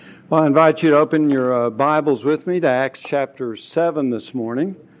Well, I invite you to open your Bibles with me to Acts chapter 7 this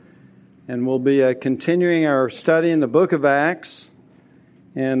morning. And we'll be continuing our study in the book of Acts,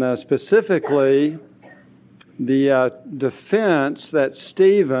 and specifically the defense that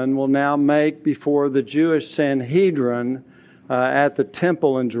Stephen will now make before the Jewish Sanhedrin at the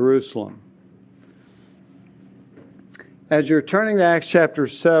temple in Jerusalem. As you're turning to Acts chapter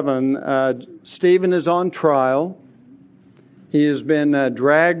 7, Stephen is on trial. He has been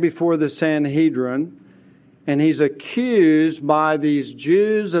dragged before the Sanhedrin, and he's accused by these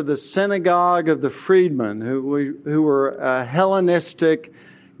Jews of the synagogue of the freedmen, who were a Hellenistic,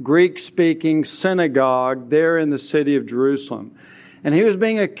 Greek-speaking synagogue there in the city of Jerusalem. And he was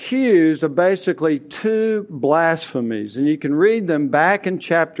being accused of basically two blasphemies, and you can read them back in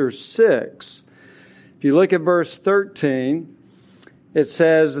chapter 6. If you look at verse 13, it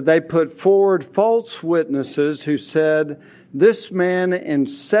says, "They put forward false witnesses who said, 'This man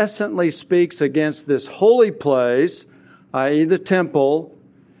incessantly speaks against this holy place,'" i.e. the temple,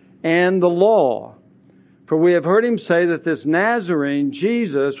 "'and the law. For we have heard him say that this Nazarene,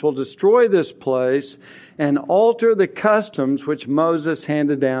 Jesus, will destroy this place and alter the customs which Moses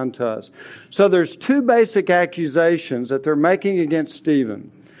handed down to us.'" So there's two basic accusations that they're making against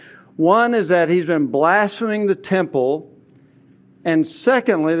Stephen. One is that he's been blaspheming the temple, and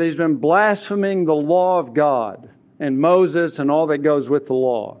secondly, that he's been blaspheming the law of God and Moses and all that goes with the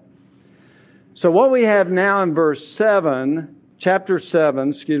law. So what we have now in verse 7,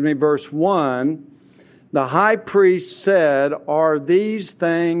 verse 1, the high priest said, "Are these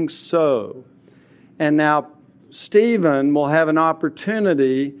things so?" And now Stephen will have an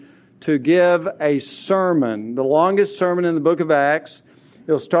opportunity to give a sermon, the longest sermon in the book of Acts.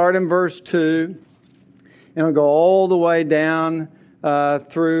 He'll start in verse 2, and it'll go all the way down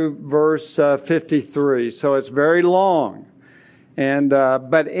through verse 53. So it's very long.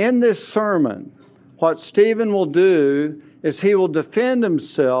 But in this sermon, what Stephen will do is he will defend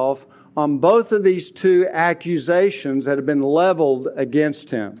himself on both of these two accusations that have been leveled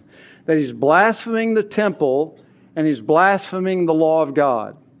against him. That he's blaspheming the temple and he's blaspheming the law of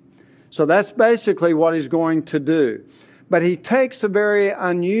God. So that's basically what he's going to do. But he takes a very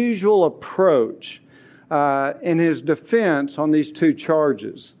unusual approach in his defense on these two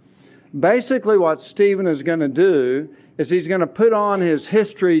charges. Basically what Stephen is going to do is he's going to put on his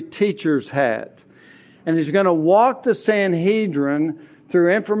history teacher's hat. And he's going to walk the Sanhedrin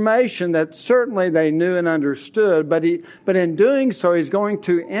through information that certainly they knew and understood. But in doing so, he's going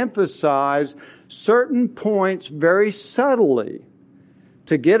to emphasize certain points very subtly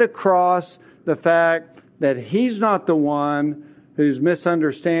to get across the fact that he's not the one who's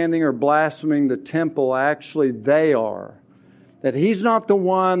misunderstanding or blaspheming the temple. Actually, they are. That he's not the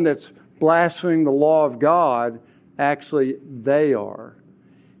one that's blaspheming the law of God. Actually, they are.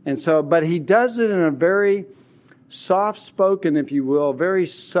 And so, but he does it in a very soft-spoken, if you will, very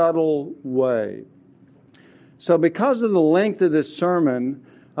subtle way. So because of the length of this sermon,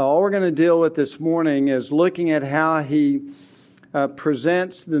 all we're going to deal with this morning is looking at how he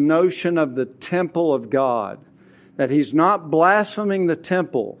presents the notion of the temple of God. That he's not blaspheming the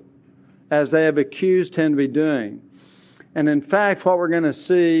temple as they have accused him to be doing. And in fact, what we're going to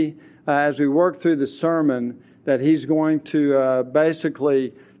see as we work through the sermon, that he's going to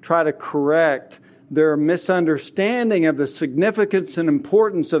basically try to correct their misunderstanding of the significance and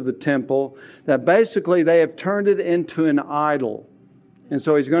importance of the temple, that basically they have turned it into an idol. And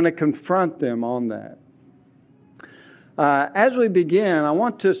so he's going to confront them on that. As we begin, I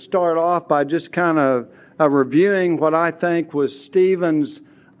want to start off by just kind of reviewing what I think was Stephen's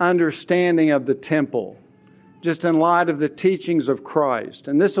understanding of the temple, just in light of the teachings of Christ.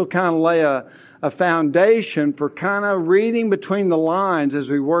 And this will kind of lay a foundation for kind of reading between the lines as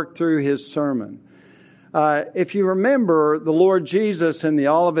we work through his sermon. If you remember, the Lord Jesus in the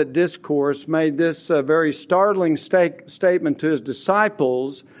Olivet Discourse made this very startling statement to his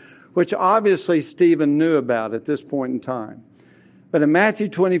disciples, which obviously Stephen knew about at this point in time. But in Matthew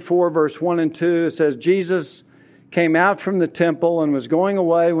 24, verse 1 and 2, it says, "Jesus came out from the temple and was going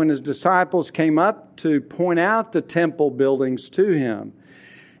away when his disciples came up to point out the temple buildings to him.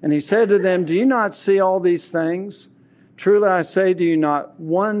 And he said to them, 'Do you not see all these things? Truly I say to you, not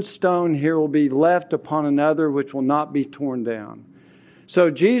one stone here will be left upon another which will not be torn down.'" So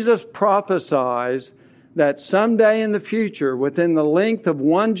Jesus prophesies that someday in the future, within the length of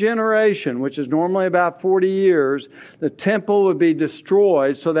one generation, which is normally about 40 years, the temple would be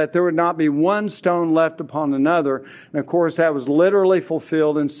destroyed so that there would not be one stone left upon another. And of course, that was literally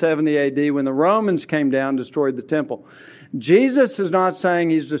fulfilled in 70 AD when the Romans came down and destroyed the temple. Jesus is not saying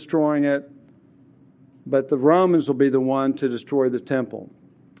he's destroying it, but the Romans will be the one to destroy the temple.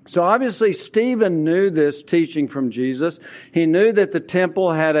 So obviously Stephen knew this teaching from Jesus. He knew that the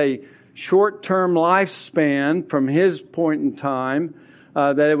temple had a short-term lifespan from his point in time,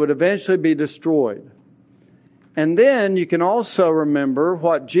 that it would eventually be destroyed. And then you can also remember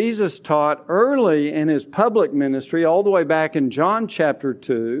what Jesus taught early in His public ministry, all the way back in John chapter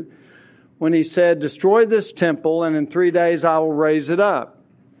 2, when He said, "Destroy this temple, and in 3 days I will raise it up."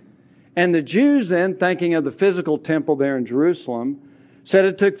 And the Jews then, thinking of the physical temple there in Jerusalem, said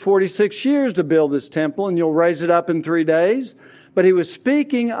it took 46 years to build this temple, and you'll raise it up in 3 days. But He was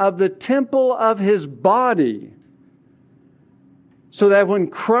speaking of the temple of His body. So that when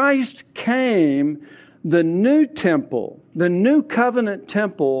Christ came, the new temple, the new covenant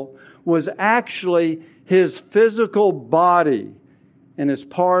temple, was actually His physical body, and is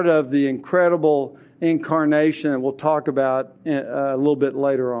part of the incredible incarnation that we'll talk about a little bit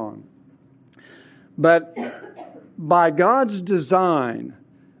later on. But by God's design,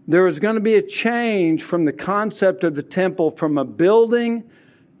 there was going to be a change from the concept of the temple from a building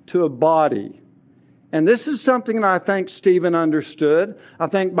to a body. And this is something that I think Stephen understood. I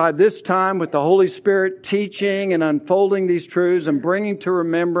think by this time, with the Holy Spirit teaching and unfolding these truths and bringing to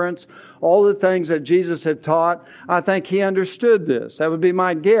remembrance all the things that Jesus had taught, I think he understood this. That would be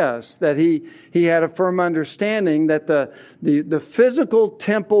my guess, that he had a firm understanding that the physical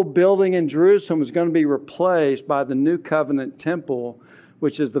temple building in Jerusalem was going to be replaced by the new covenant temple,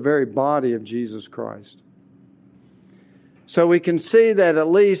 which is the very body of Jesus Christ. So we can see that at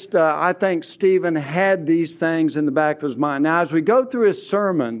least I think Stephen had these things in the back of his mind. Now, as we go through his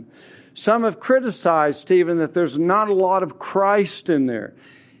sermon, some have criticized Stephen that there's not a lot of Christ in there.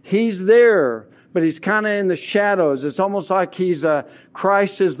 He's there, but he's kind of in the shadows. It's almost like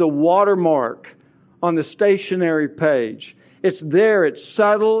Christ is the watermark on the stationery page. It's there, it's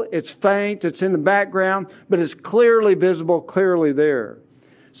subtle, it's faint, it's in the background, but it's clearly visible, clearly there.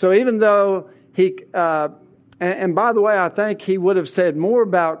 So even though and by the way, I think he would have said more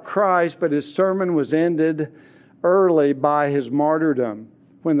about Christ, but his sermon was ended early by his martyrdom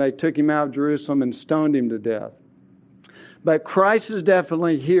when they took him out of Jerusalem and stoned him to death. But Christ is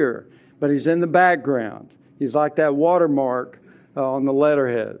definitely here, but he's in the background. He's like that watermark on the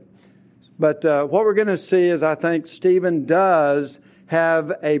letterhead. But what we're going to see is I think Stephen does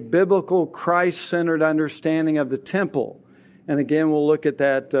have a biblical Christ-centered understanding of the temple. And again, we'll look at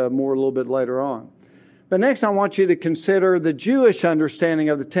that more a little bit later on. But next I want you to consider the Jewish understanding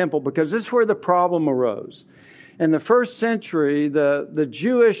of the temple, because this is where the problem arose. In the first century, the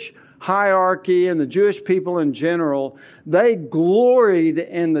Jewish hierarchy and the Jewish people in general, they gloried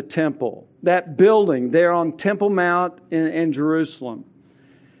in the temple, that building there on Temple Mount in Jerusalem.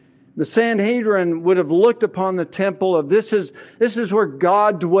 The Sanhedrin would have looked upon the temple of this is where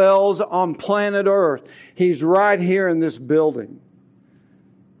God dwells on planet Earth. He's right here in this building.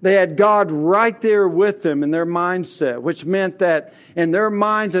 They had God right there with them in their mindset, which meant that in their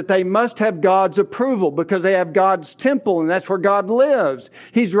minds that they must have God's approval because they have God's temple and that's where God lives.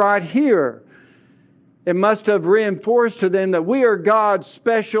 He's right here. It must have reinforced to them that we are God's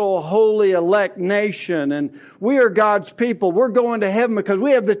special, holy, elect nation and we are God's people. We're going to heaven because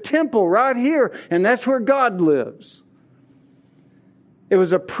we have the temple right here and that's where God lives. It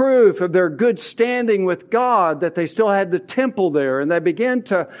was a proof of their good standing with God that they still had the temple there. And they began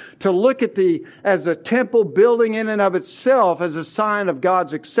to look at as a temple building in and of itself as a sign of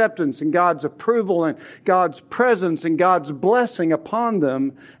God's acceptance and God's approval and God's presence and God's blessing upon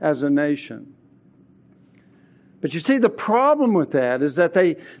them as a nation. But you see, the problem with that is that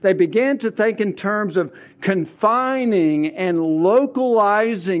they began to think in terms of confining and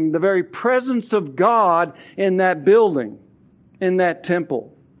localizing the very presence of God in that building, in that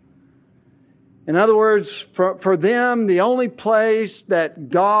temple. In other words, for them, the only place that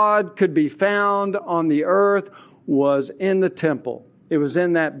God could be found on the earth was in the temple. It was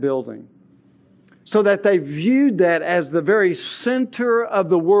in that building. So that they viewed that as the very center of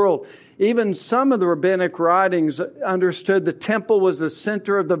the world. Even some of the rabbinic writings understood the temple was the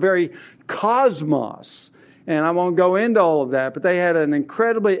center of the very cosmos. And I won't go into all of that, but they had an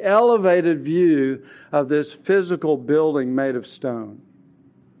incredibly elevated view of this physical building made of stone.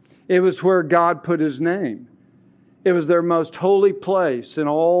 It was where God put His name. It was their most holy place in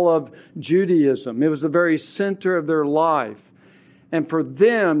all of Judaism. It was the very center of their life. And for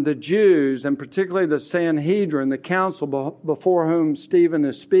them, the Jews, and particularly the Sanhedrin, the council before whom Stephen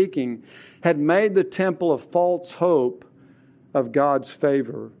is speaking, had made the temple a false hope of God's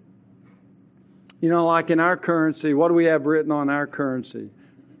favor. You know, like in our currency, what do we have written on our currency?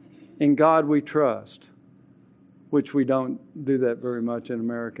 In God we trust, which we don't do that very much in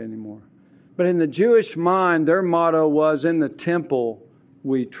America anymore. But in the Jewish mind, their motto was, in the temple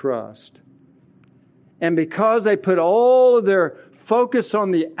we trust. And because they put all of their focus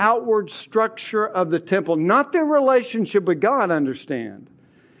on the outward structure of the temple, not their relationship with God, understand,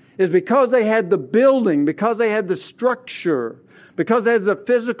 is because they had the building, because they had the structure, because they had the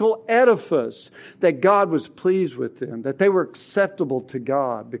physical edifice, that God was pleased with them, that they were acceptable to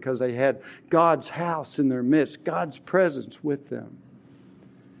God because they had God's house in their midst, God's presence with them.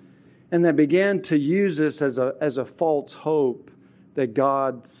 And they began to use this as a false hope that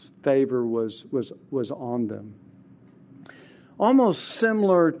God's favor was on them. Almost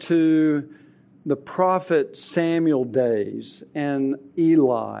similar to the prophet Samuel days and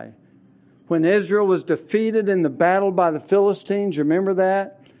Eli. When Israel was defeated in the battle by the Philistines, you remember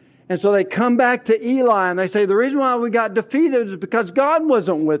that? And so they come back to Eli and they say, the reason why we got defeated is because God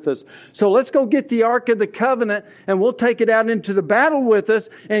wasn't with us. So let's go get the Ark of the Covenant and we'll take it out into the battle with us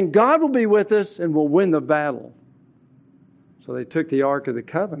and God will be with us and we'll win the battle. So they took the Ark of the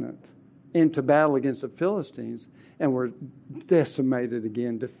Covenant into battle against the Philistines and were decimated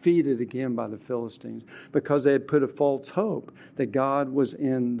again, defeated again by the Philistines because they had put a false hope that God was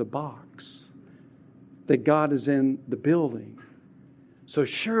in the box, that God is in the building. So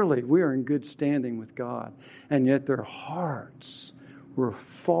surely we are in good standing with God. And yet their hearts were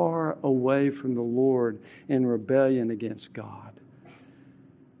far away from the Lord in rebellion against God.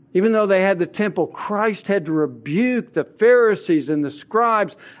 Even though they had the temple, Christ had to rebuke the Pharisees and the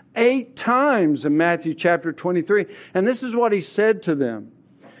scribes 8 times in Matthew chapter 23. And this is what He said to them.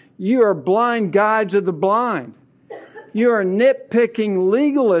 You are blind guides of the blind. You are nitpicking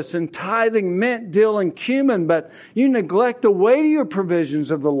legalists and tithing mint, dill, and cumin, but you neglect the weightier provisions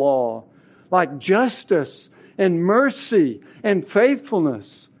of the law, like justice and mercy and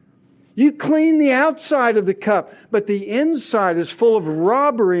faithfulness. You clean the outside of the cup, but the inside is full of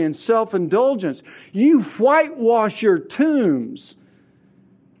robbery and self-indulgence. You whitewash your tombs,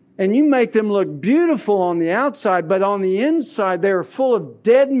 and you make them look beautiful on the outside, but on the inside they are full of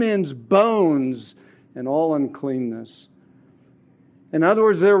dead men's bones and all uncleanness. In other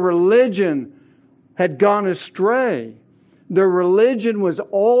words, their religion had gone astray. Their religion was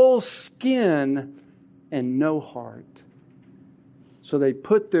all skin and no heart. So they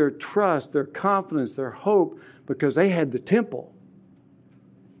put their trust, their confidence, their hope, because they had the temple.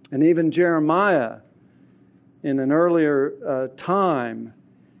 And even Jeremiah, in an earlier time,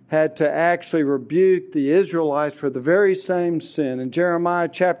 had to actually rebuke the Israelites for the very same sin. In Jeremiah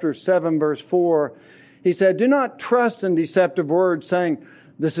chapter 7, verse 4, he said, "Do not trust in deceptive words, saying,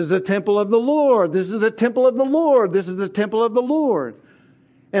 'This is the temple of the Lord. This is the temple of the Lord. This is the temple of the Lord.'"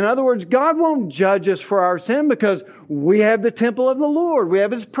 In other words, God won't judge us for our sin because we have the temple of the Lord. We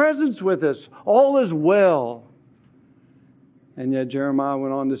have His presence with us. All is well. And yet Jeremiah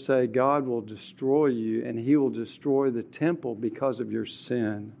went on to say, God will destroy you and He will destroy the temple because of your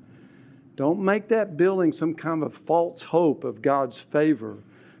sin. Don't make that building some kind of false hope of God's favor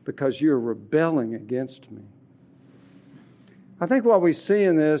because you're rebelling against me. I think what we see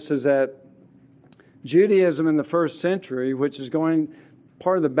in this is that Judaism in the first century, which is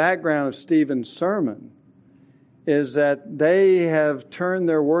part of the background of Stephen's sermon, is that they have turned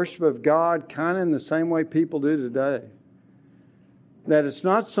their worship of God kind of in the same way people do today. That it's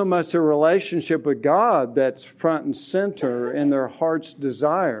not so much their relationship with God that's front and center in their heart's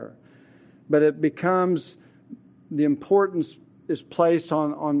desire, but it becomes the importance is placed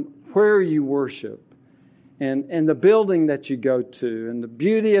on where you worship and the building that you go to and the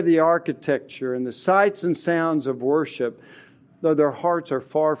beauty of the architecture and the sights and sounds of worship, though their hearts are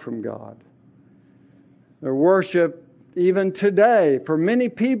far from God. Their worship, even today, for many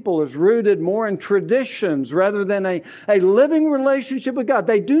people is rooted more in traditions rather than a living relationship with God.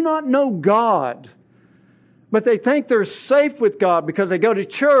 They do not know God, but they think they're safe with God because they go to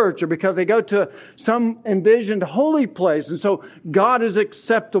church or because they go to some envisioned holy place. And so God is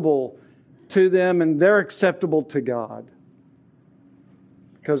acceptable to them and they're acceptable to God.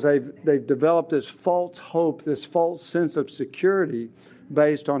 Because they've developed this false hope, this false sense of security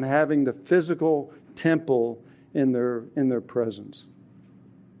based on having the physical temple in their presence.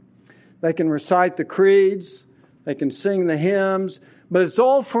 They can recite the creeds, they can sing the hymns, but it's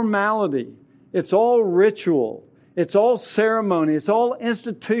all formality. It's all ritual. It's all ceremony. It's all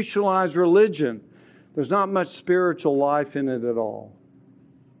institutionalized religion. There's not much spiritual life in it at all.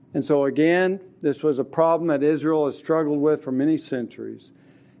 And so again, this was a problem that Israel has struggled with for many centuries.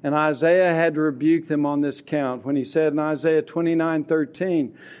 And Isaiah had to rebuke them on this count when he said in Isaiah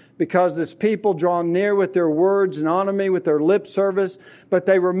 29:13, "Because this people draw near with their words and honor me with their lip service, but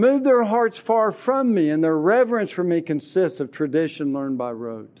they remove their hearts far from me, and their reverence for me consists of tradition learned by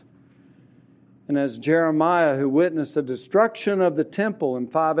rote." And as Jeremiah, who witnessed the destruction of the temple in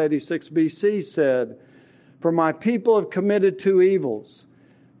 586 BC, said, "For my people have committed two evils.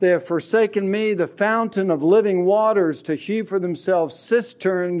 They have forsaken me, the fountain of living waters, to hew for themselves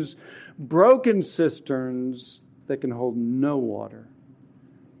cisterns, broken cisterns that can hold no water."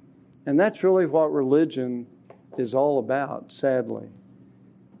 And that's really what religion is all about, sadly.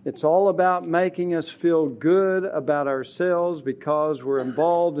 It's all about making us feel good about ourselves because we're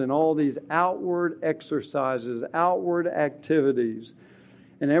involved in all these outward exercises, outward activities.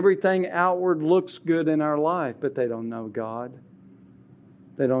 And everything outward looks good in our life, but they don't know God.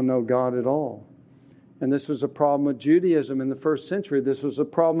 They don't know God at all. And this was a problem with Judaism in the first century. This was a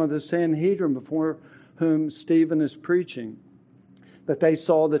problem of the Sanhedrin before whom Stephen is preaching. That they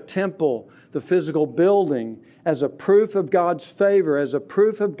saw the temple, the physical building, as a proof of God's favor, as a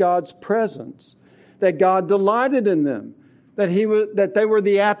proof of God's presence. That God delighted in them. That they were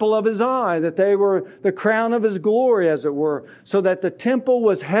the apple of His eye. That they were the crown of His glory, as it were. So that the temple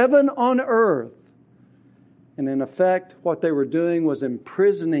was heaven on earth. And in effect, what they were doing was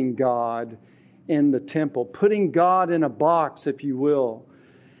imprisoning God in the temple. Putting God in a box, if you will.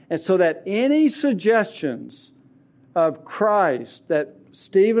 And so that any suggestions of Christ that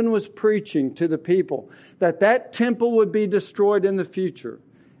Stephen was preaching to the people, that temple would be destroyed in the future.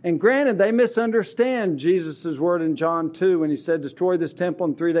 And granted, they misunderstand Jesus' word in John 2 when He said, "Destroy this temple,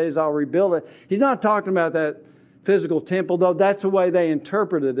 in 3 days I'll rebuild it." He's not talking about that physical temple, though that's the way they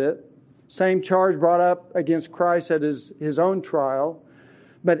interpreted it. Same charge brought up against Christ at His own trial.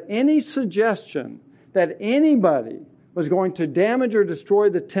 But any suggestion that anybody was going to damage or destroy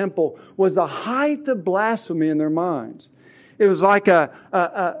the temple was the height of blasphemy in their minds. It was like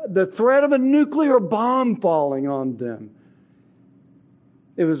the threat of a nuclear bomb falling on them.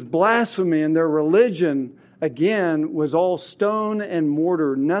 It was blasphemy, and their religion, again, was all stone and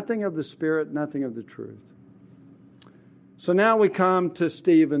mortar. Nothing of the Spirit, nothing of the truth. So now we come to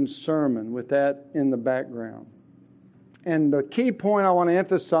Stephen's sermon with that in the background. And the key point I want to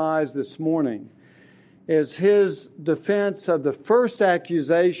emphasize this morning is his defense of the first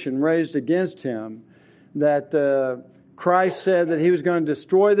accusation raised against him, that Christ said that He was going to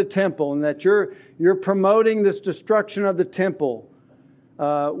destroy the temple, and that you're promoting this destruction of the temple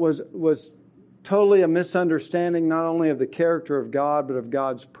was totally a misunderstanding not only of the character of God, but of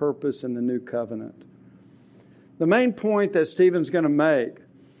God's purpose in the new covenant. The main point that Stephen's going to make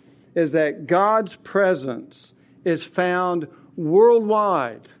is that God's presence is found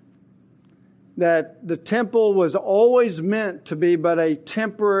worldwide. That the temple was always meant to be but a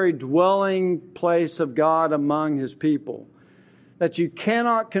temporary dwelling place of God among His people. That you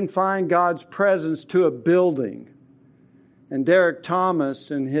cannot confine God's presence to a building. And Derek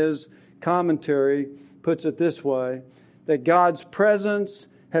Thomas, in his commentary, puts it this way, that God's presence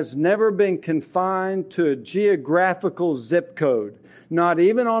has never been confined to a geographical zip code, not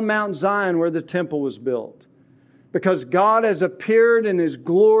even on Mount Zion where the temple was built. Because God has appeared in His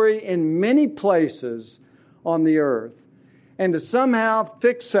glory in many places on the earth. And to somehow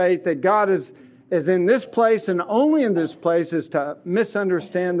fixate that God is in this place and only in this place is to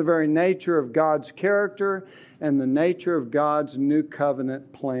misunderstand the very nature of God's character and the nature of God's new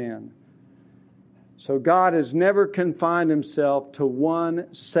covenant plan. So God has never confined Himself to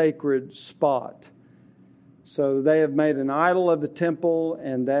one sacred spot. So they have made an idol of the temple,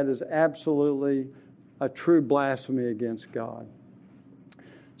 and that is absolutely a true blasphemy against God.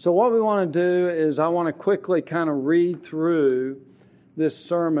 So what we want to do is I want to quickly kind of read through this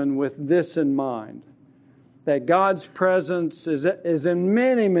sermon with this in mind. That God's presence is in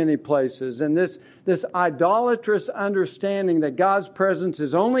many, many places. And this idolatrous understanding that God's presence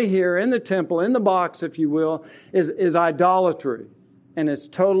is only here in the temple, in the box, if you will, is idolatry. And it's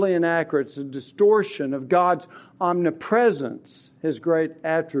totally inaccurate. It's a distortion of God's omnipresence, His great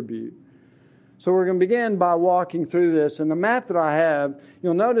attribute. So we're going to begin by walking through this. And the map that I have,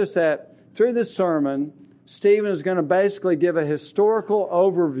 you'll notice that through this sermon, Stephen is going to basically give a historical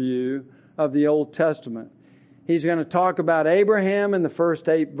overview of the Old Testament. He's going to talk about Abraham in the first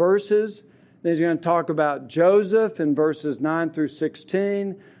 8 verses. Then he's going to talk about Joseph in verses 9 through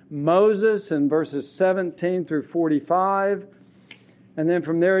 16, Moses in verses 17 through 45. And then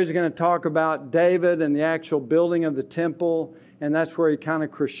from there he's going to talk about David and the actual building of the temple. And that's where he kind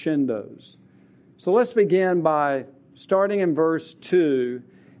of crescendos. So let's begin by starting in verse 2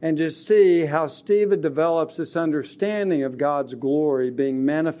 and just see how Stephen develops this understanding of God's glory being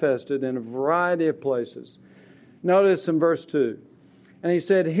manifested in a variety of places. Notice in verse 2. And he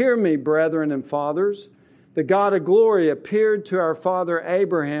said, "Hear me, brethren and fathers. The God of glory appeared to our father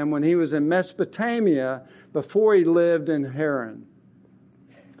Abraham when he was in Mesopotamia before he lived in Haran."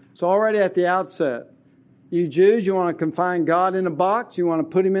 So already at the outset, you Jews, you want to confine God in a box. You want to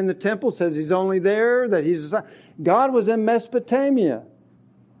put Him in the temple. Says He's only there, that He's... God was in Mesopotamia.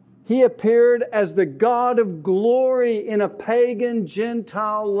 He appeared as the God of glory in a pagan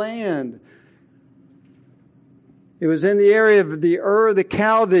Gentile land. It was in the area of the of the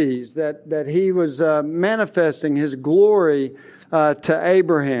Chaldees that He was manifesting His glory to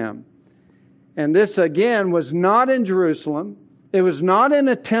Abraham. And this again was not in Jerusalem. It was not in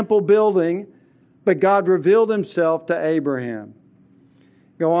a temple building, but God revealed Himself to Abraham.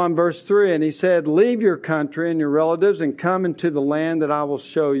 Go on, verse 3. And He said, leave your country and your relatives and come into the land that I will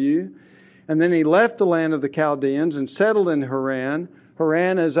show you. And then He left the land of the Chaldeans and settled in Haran.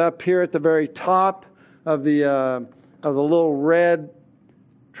 Haran is up here at the very top of the little red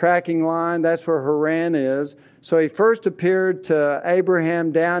tracking line. That's where Haran is. So He first appeared to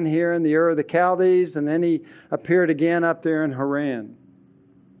Abraham down here in the of the Chaldees, and then He appeared again up there in Haran.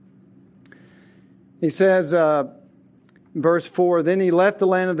 He says, verse 4, then He left the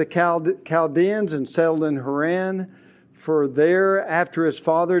land of the Chaldeans and settled in Haran. For there, after his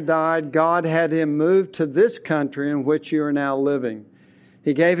father died, God had him move to this country in which you are now living.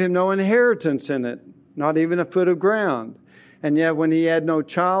 He gave him no inheritance in it, not even a foot of ground. And yet when he had no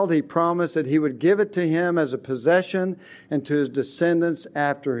child, He promised that He would give it to him as a possession and to his descendants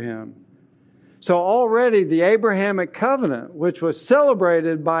after him. So already the Abrahamic covenant, which was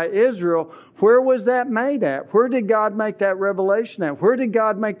celebrated by Israel, where was that made at? Where did God make that revelation at? Where did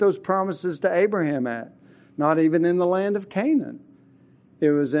God make those promises to Abraham at? Not even in the land of Canaan.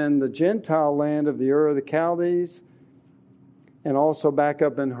 It was in the Gentile land of the of the Chaldees, and also back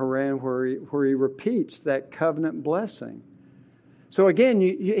up in Haran where he repeats that covenant blessing. So again,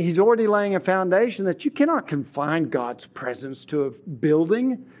 He's already laying a foundation that you cannot confine God's presence to a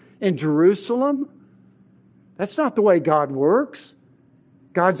building in Jerusalem. That's not the way God works.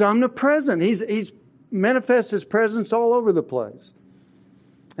 God's omnipresent. He's manifests His presence all over the place.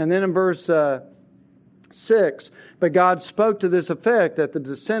 And then in verse 6, but God spoke to this effect, that the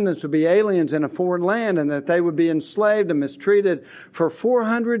descendants would be aliens in a foreign land and that they would be enslaved and mistreated for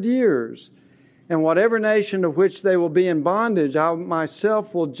 400 years. And whatever nation of which they will be in bondage, I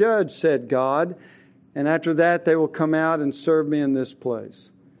myself will judge, said God. And after that they will come out and serve me in this place.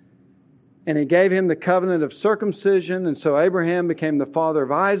 And He gave him the covenant of circumcision. And so Abraham became the father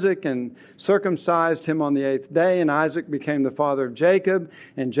of Isaac and circumcised him on the 8th day. And Isaac became the father of Jacob,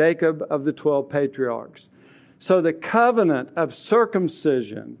 and Jacob of the 12 patriarchs. So the covenant of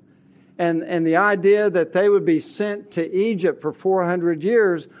circumcision and the idea that they would be sent to Egypt for 400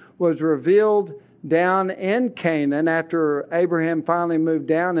 years was revealed down in Canaan after Abraham finally moved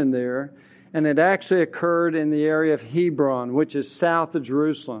down in there. And it actually occurred in the area of Hebron, which is south of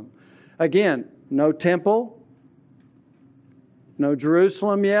Jerusalem. Again, no temple, no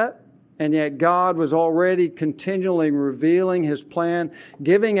Jerusalem yet, and yet God was already continually revealing His plan,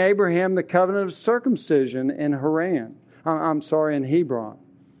 giving Abraham the covenant of circumcision in in Hebron.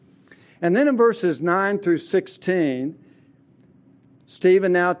 And then in verses 9 through 16,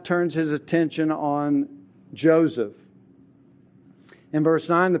 Stephen now turns his attention on Joseph. In verse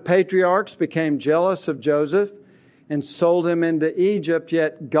 9, the patriarchs became jealous of Joseph and sold him into Egypt,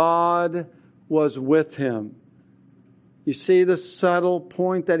 yet God was with him. You see the subtle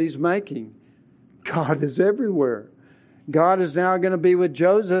point that he's making. God is everywhere. God is now going to be with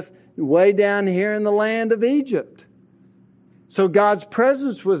Joseph way down here in the land of Egypt. So God's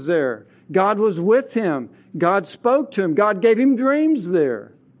presence was there. God was with him. God spoke to him. God gave him dreams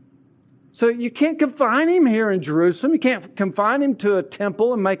there. So you can't confine Him here in Jerusalem. You can't confine Him to a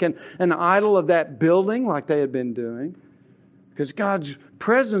temple and make an idol of that building like they had been doing. Because God's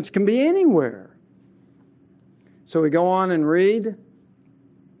presence can be anywhere. So we go on and read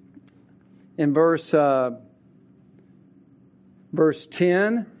in verse 10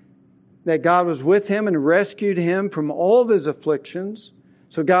 that God was with him and rescued him from all of his afflictions.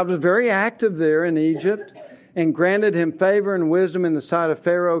 So God was very active there in Egypt and granted him favor and wisdom in the sight of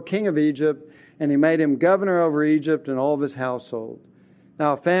Pharaoh, king of Egypt, and He made him governor over Egypt and all of his household.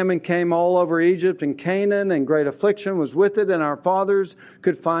 Now a famine came all over Egypt and Canaan, and great affliction was with it, and our fathers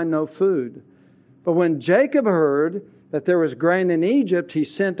could find no food. But when Jacob heard that there was grain in Egypt, he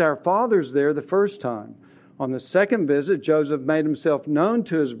sent our fathers there the first time. On the second visit, Joseph made himself known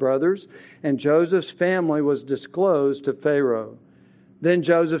to his brothers, and Joseph's family was disclosed to Pharaoh. Then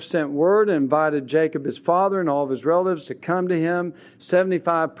Joseph sent word and invited Jacob, his father, and all of his relatives to come to him,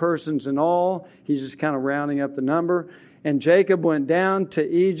 75 persons in all. He's just kind of rounding up the number. And Jacob went down to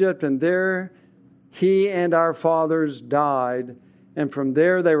Egypt, and there he and our fathers died, And from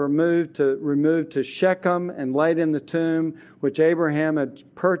there they were removed to Shechem and laid in the tomb which Abraham had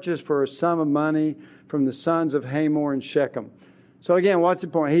purchased for a sum of money from the sons of Hamor and Shechem. So again, what's the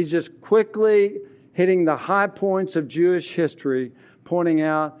point? He's just quickly hitting the high points of Jewish history, pointing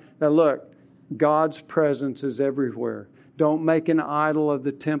out that, look, God's presence is everywhere. Don't make an idol of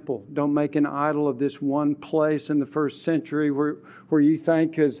the temple. Don't make an idol of this one place in the first century where you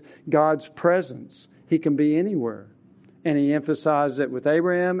think is God's presence. He can be anywhere. And he emphasized it with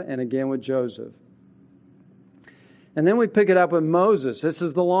Abraham and again with Joseph. And then we pick it up with Moses. This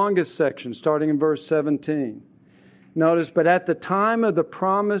is the longest section, starting in verse 17. Notice, but at the time of the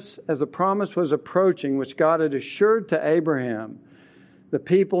promise, as the promise was approaching, which God had assured to Abraham, the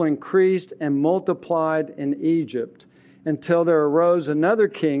people increased and multiplied in Egypt until there arose another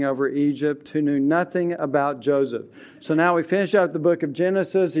king over Egypt who knew nothing about Joseph. So now we finish up the book of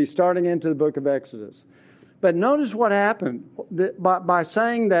Genesis. He's starting into the book of Exodus. But notice what happened. By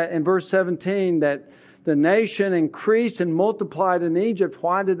saying that in verse 17 that the nation increased and multiplied in Egypt,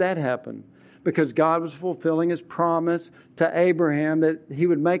 why did that happen? Because God was fulfilling His promise to Abraham that He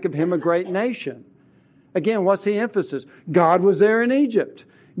would make of him a great nation. Again, what's the emphasis? God was there in Egypt.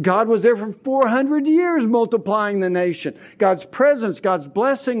 God was there for 400 years multiplying the nation. God's presence, God's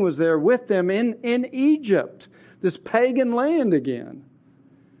blessing was there with them in Egypt, this pagan land again.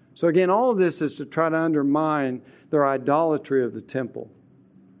 So again, all of this is to try to undermine their idolatry of the temple.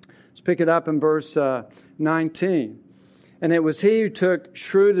 Let's pick it up in verse 19. And it was he who took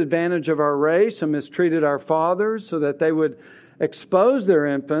shrewd advantage of our race and mistreated our fathers so that they would expose their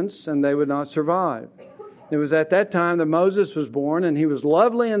infants and they would not survive. It was at that time that Moses was born, and he was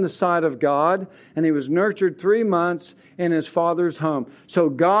lovely in the sight of God, and he was nurtured 3 months in his father's home. So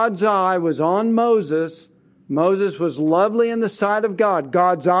God's eye was on Moses. Moses was lovely in the sight of God.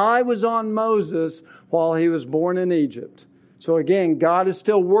 God's eye was on Moses while he was born in Egypt. So again, God is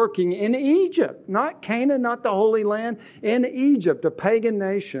still working in Egypt, not Canaan, not the Holy Land, in Egypt, a pagan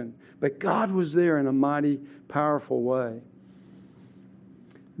nation. But God was there in a mighty, powerful way.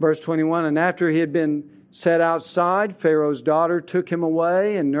 Verse 21, and after he had been set outside, Pharaoh's daughter took him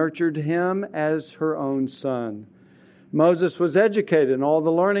away and nurtured him as her own son. Moses was educated in all the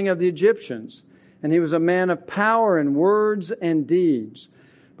learning of the Egyptians, and he was a man of power in words and deeds.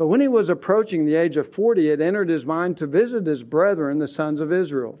 But when he was approaching the age of 40, it entered his mind to visit his brethren, the sons of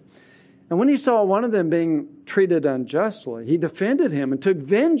Israel. And when he saw one of them being treated unjustly, he defended him and took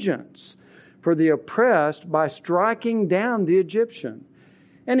vengeance for the oppressed by striking down the Egyptian.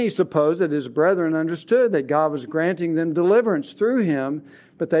 And he supposed that his brethren understood that God was granting them deliverance through him,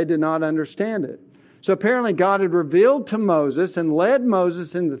 but they did not understand it. So apparently God had revealed to Moses and led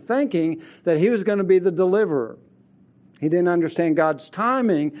Moses into thinking that he was going to be the deliverer. He didn't understand God's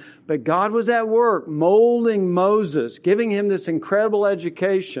timing, but God was at work molding Moses, giving him this incredible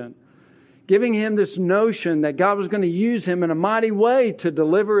education, giving him this notion that God was going to use him in a mighty way to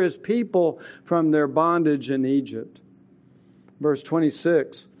deliver His people from their bondage in Egypt. Verse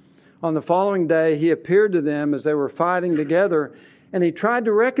 26, on the following day he appeared to them as they were fighting together, and he tried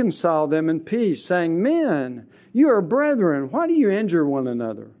to reconcile them in peace, saying, men, you are brethren, why do you injure one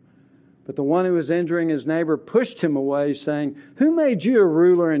another? But the one who was injuring his neighbor pushed him away, saying, who made you a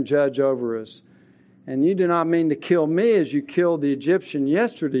ruler and judge over us? And you do not mean to kill me as you killed the Egyptian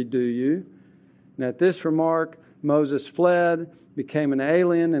yesterday, do you? And at this remark, Moses fled, became an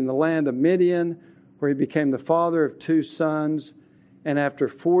alien in the land of Midian, where he became the father of 2 sons. And after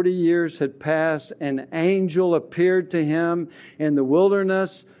 40 years had passed, an angel appeared to him in the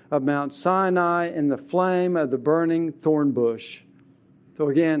wilderness of Mount Sinai in the flame of the burning thorn bush. So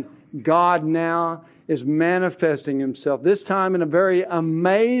again, God now is manifesting Himself, this time in a very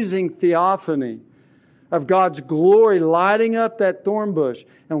amazing theophany of God's glory lighting up that thorn bush.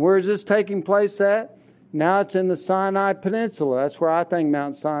 And where is this taking place at? Now it's in the Sinai Peninsula. That's where I think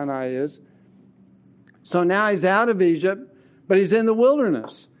Mount Sinai is. So now he's out of Egypt, but he's in the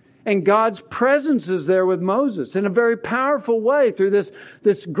wilderness. And God's presence is there with Moses in a very powerful way through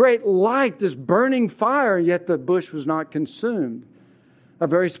this great light, this burning fire, yet the bush was not consumed. A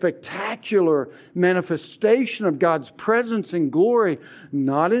very spectacular manifestation of God's presence and glory,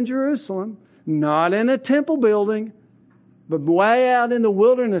 not in Jerusalem, not in a temple building, but way out in the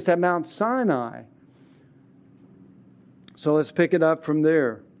wilderness at Mount Sinai. So let's pick it up from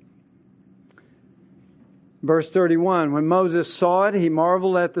there. Verse 31, when Moses saw it, he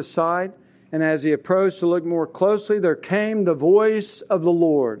marveled at the sight, and as he approached to look more closely, there came the voice of the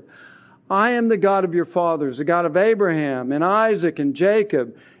Lord. I am the God of your fathers, the God of Abraham and Isaac and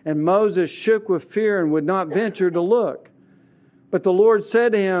Jacob. And Moses shook with fear and would not venture to look. But the Lord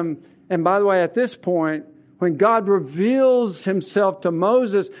said to him, and by the way, at this point, When God reveals Himself to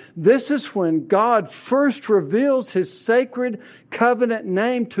Moses, this is when God first reveals His sacred covenant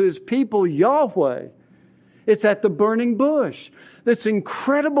name to His people, Yahweh. It's at the burning bush. This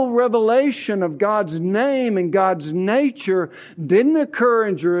incredible revelation of God's name and God's nature didn't occur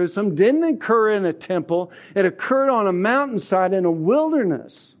in Jerusalem, didn't occur in a temple. It occurred on a mountainside in a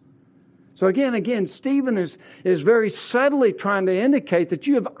wilderness. So again, Stephen is very subtly trying to indicate that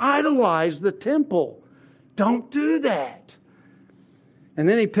you have idolized the temple. Don't do that. And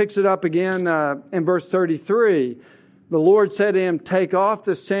then he picks it up again in verse 33. The Lord said to him, "Take off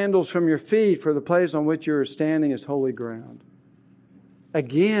the sandals from your feet, for the place on which you are standing is holy ground."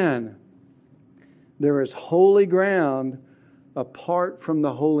 Again, there is holy ground apart from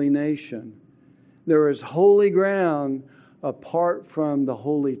the holy nation. There is holy ground apart from the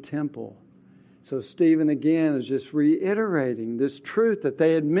holy temple. So Stephen again is just reiterating this truth that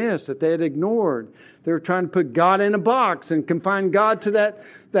they had missed, that they had ignored. They were trying to put God in a box and confine God to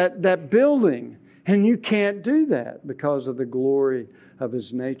that building. And you can't do that because of the glory of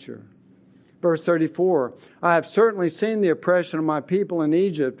His nature. Verse 34, "I have certainly seen the oppression of my people in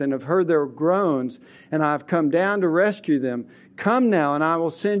Egypt and have heard their groans, and I have come down to rescue them. Come now, and I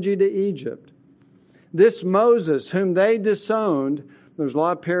will send you to Egypt. This Moses, whom they disowned," there's a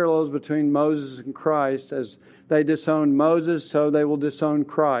lot of parallels between Moses and Christ. As they disowned Moses, so they will disown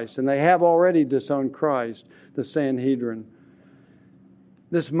Christ. And they have already disowned Christ, the Sanhedrin.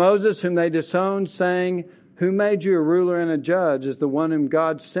 "This Moses whom they disowned, saying, 'Who made you a ruler and a judge?' is the one whom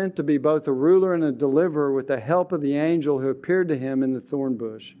God sent to be both a ruler and a deliverer with the help of the angel who appeared to him in the thorn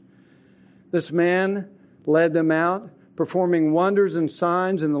bush. This man led them out, performing wonders and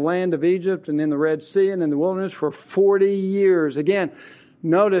signs in the land of Egypt and in the Red Sea and in the wilderness for 40 years. Again,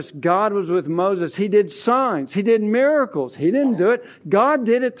 notice God was with Moses. He did signs. He did miracles. He didn't do it. God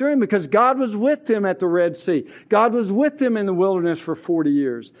did it through him because God was with him at the Red Sea. God was with him in the wilderness for 40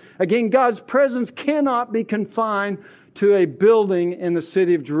 years. Again, God's presence cannot be confined to a building in the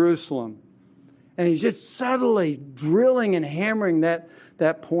city of Jerusalem. And He's just subtly drilling and hammering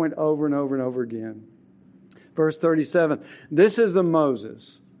that point over and over and over again. Verse 37, "This is the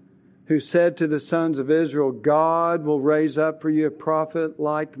Moses who said to the sons of Israel, 'God will raise up for you a prophet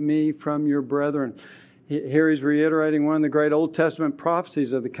like me from your brethren.'" Here he's reiterating one of the great Old Testament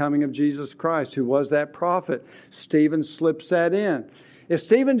prophecies of the coming of Jesus Christ. Who was that prophet? Stephen slips that in. If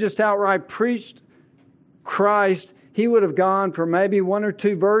Stephen just outright preached Christ, he would have gone for maybe one or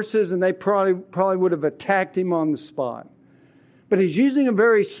two verses and they probably would have attacked him on the spot. But he's using a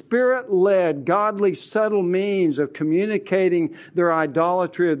very Spirit-led, godly, subtle means of communicating their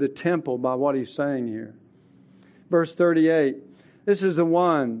idolatry of the temple by what he's saying here. Verse 38, "This is the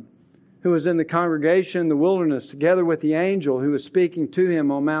one who was in the congregation in the wilderness together with the angel who was speaking to him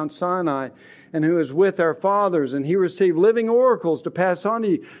on Mount Sinai and who was with our fathers. And he received living oracles to pass on to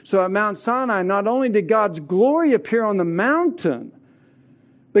you." So at Mount Sinai, not only did God's glory appear on the mountain,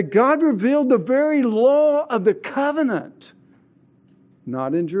 but God revealed the very law of the covenant.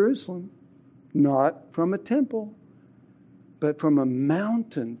 Not in Jerusalem, not from a temple, but from a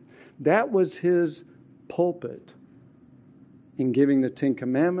mountain. That was His pulpit in giving the Ten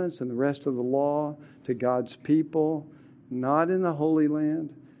Commandments and the rest of the law to God's people, not in the Holy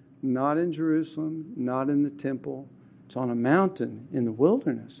Land, not in Jerusalem, not in the temple. It's on a mountain in the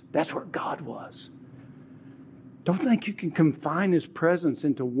wilderness. That's where God was. Don't think you can confine His presence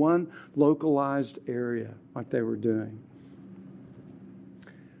into one localized area like they were doing.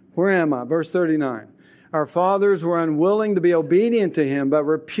 Where am I? Verse 39. "Our fathers were unwilling to be obedient to Him, but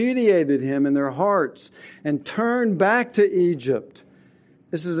repudiated Him in their hearts and turned back to Egypt."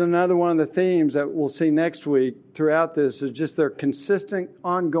 This is another one of the themes that we'll see next week throughout this, is just their consistent,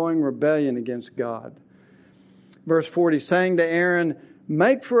 ongoing rebellion against God. Verse 40, "Saying to Aaron,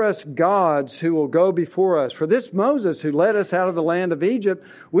 'Make for us gods who will go before us. For this Moses who led us out of the land of Egypt,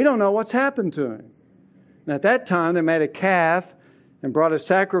 we don't know what's happened to him.' And at that time they made a calf and brought a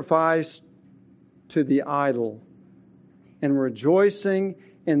sacrifice to the idol, and rejoicing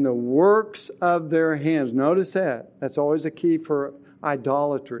in the works of their hands." Notice that. That's always a key for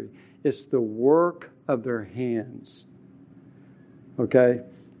idolatry. It's the work of their hands. Okay?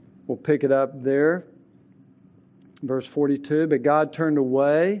 We'll pick it up there. Verse 42, "But God turned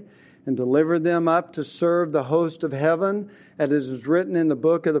away and delivered them up to serve the host of heaven, as it is written in the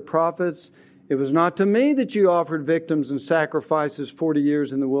book of the prophets, 'It was not to me that you offered victims and sacrifices 40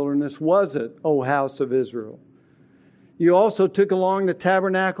 years in the wilderness, was it, O house of Israel? You also took along the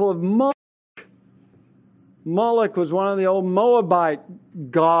tabernacle of Moloch.'" Moloch was one of the old Moabite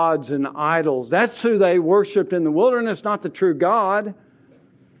gods and idols. That's who they worshipped in the wilderness, not the true God.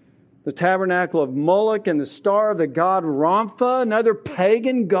 the tabernacle of Moloch and the star of the god Rampha, another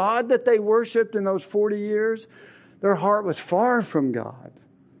pagan god that they worshipped in those 40 years. Their heart was far from God.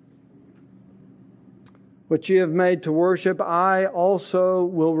 What you have made to worship, I also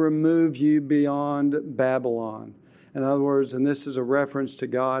will remove you beyond Babylon. In other words, and this is a reference to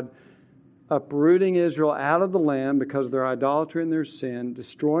God uprooting Israel out of the land because of their idolatry and their sin,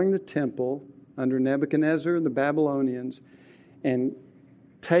 destroying the temple under Nebuchadnezzar and the Babylonians, and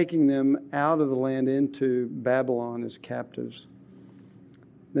taking them out of the land into Babylon as captives.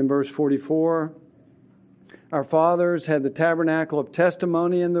 Then verse 44, our fathers had the tabernacle of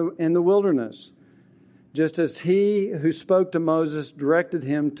testimony in the wilderness, just as He who spoke to Moses directed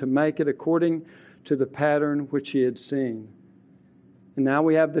him to make it according to the pattern which he had seen. And now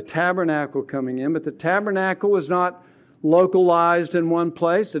we have the tabernacle coming in, but the tabernacle was not localized in one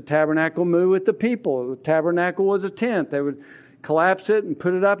place. The tabernacle moved with the people. The tabernacle was a tent. They would collapse it and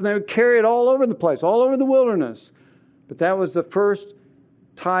put it up, and they would carry it all over the place, all over the wilderness. But that was the first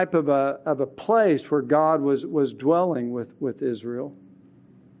type of a place where God was dwelling with Israel.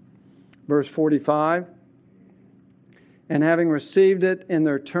 Verse 45, and having received it in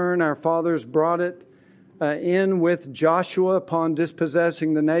their turn, our fathers brought it in with Joshua upon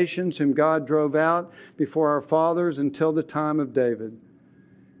dispossessing the nations whom God drove out before our fathers until the time of David.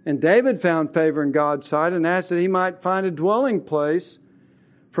 And David found favor in God's sight and asked that he might find a dwelling place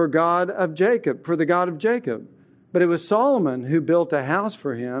for the God of Jacob. But it was Solomon who built a house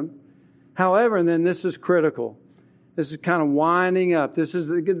for him. However, and then this is critical. This is kind of winding up. This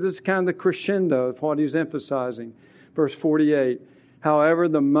is kind of the crescendo of what he's emphasizing. Verse 48. However,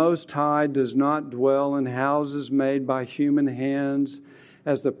 the Most High does not dwell in houses made by human hands,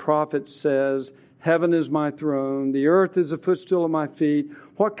 as the prophet says, heaven is my throne, the earth is a footstool of my feet.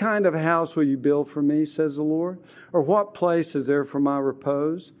 What kind of house will you build for me, says the Lord? Or what place is there for my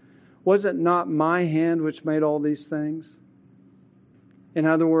repose? Was it not my hand which made all these things? In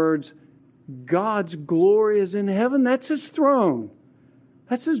other words, God's glory is in heaven. That's His throne.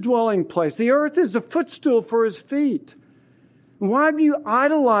 That's His dwelling place. The earth is a footstool for His feet. Why have you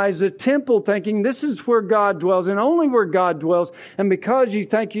idolized the temple thinking this is where God dwells and only where God dwells? And because you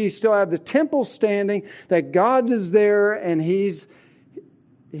think you still have the temple standing, that God is there and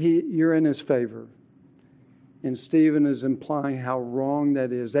you're in His favor. And Stephen is implying how wrong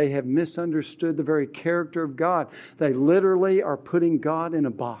that is. They have misunderstood the very character of God. They literally are putting God in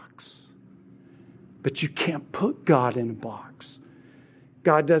a box. But you can't put God in a box.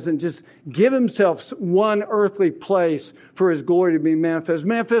 God doesn't just give Himself one earthly place for His glory to be manifest.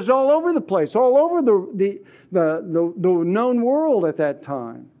 Manifest all over the place, all over the known world at that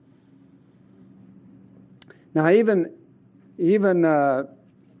time. Now, even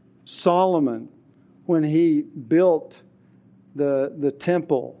Solomon, when he built the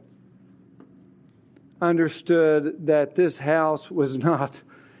temple, understood that this house was not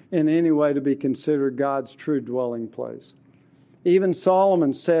in any way to be considered God's true dwelling place. Even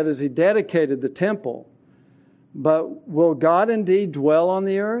Solomon said as he dedicated the temple, but will God indeed dwell on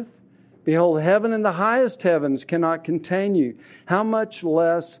the earth? Behold, heaven and the highest heavens cannot contain you. How much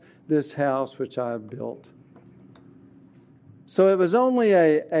less this house which I have built? So it was only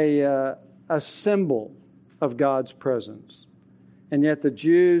a symbol of God's presence. And yet the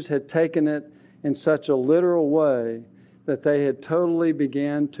Jews had taken it in such a literal way that they had totally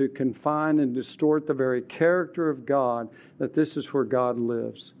began to confine and distort the very character of God, that this is where God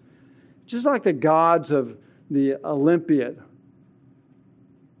lives. Just like the gods of the Olympiad.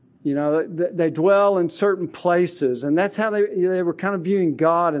 You know, they dwell in certain places, and that's how they were kind of viewing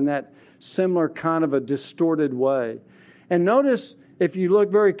God in that similar kind of a distorted way. And notice, if you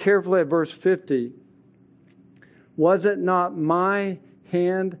look very carefully at verse 50, was it not my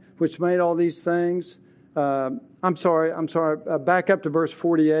hand which made all these things? I'm sorry. Back up to verse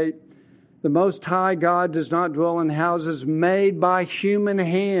 48. The Most High God does not dwell in houses made by human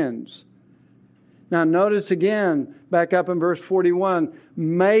hands. Now notice again, back up in verse 41,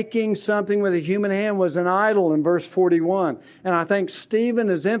 making something with a human hand was an idol in verse 41. And I think Stephen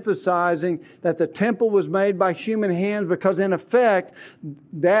is emphasizing that the temple was made by human hands because in effect,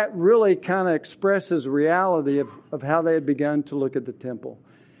 that really kind of expresses reality of how they had begun to look at the temple.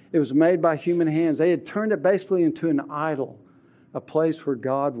 It was made by human hands. They had turned it basically into an idol, a place where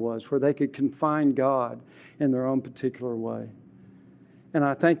God was, where they could confine God in their own particular way. And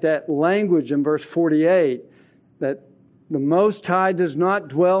I think that language in verse 48, that the Most High does not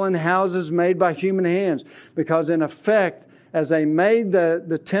dwell in houses made by human hands, because in effect, as they made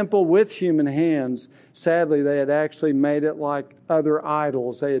the temple with human hands, sadly, they had actually made it like other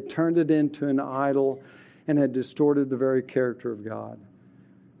idols. They had turned it into an idol and had distorted the very character of God.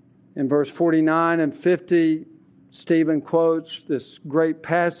 In verse 49 and 50, Stephen quotes this great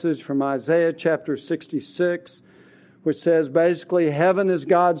passage from Isaiah chapter 66, which says basically, heaven is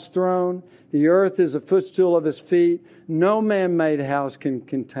God's throne, the earth is a footstool of His feet, no man-made house can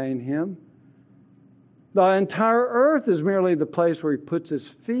contain Him. The entire earth is merely the place where He puts His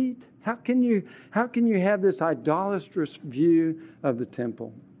feet. How can you have this idolatrous view of the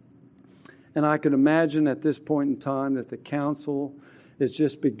temple? And I can imagine at this point in time that the council is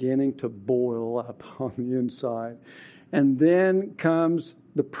just beginning to boil up on the inside. And then comes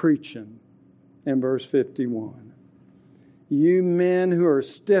the preaching in verse 51. You men who are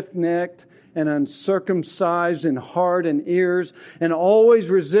stiff-necked and uncircumcised in heart and ears and always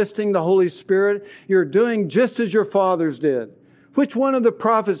resisting the Holy Spirit, you're doing just as your fathers did. Which one of the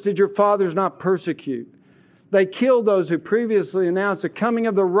prophets did your fathers not persecute? They killed those who previously announced the coming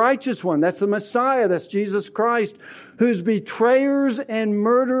of the righteous one. That's the Messiah. That's Jesus Christ, whose betrayers and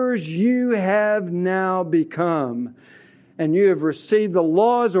murderers you have now become. And you have received the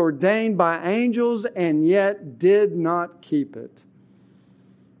laws ordained by angels and yet did not keep it.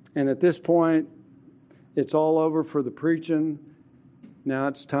 And at this point, it's all over for the preaching. Now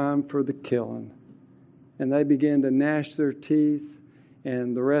it's time for the killing. And they begin to gnash their teeth.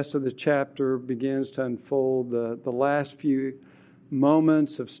 And the rest of the chapter begins to unfold the last few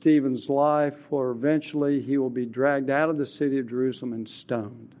moments of Stephen's life, where eventually he will be dragged out of the city of Jerusalem and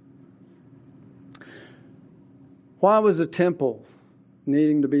stoned. Why was the temple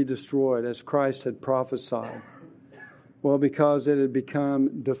needing to be destroyed as Christ had prophesied? Well, because it had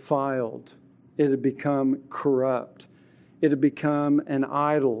become defiled. It had become corrupt. It had become an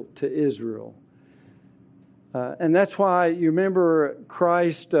idol to Israel. And that's why you remember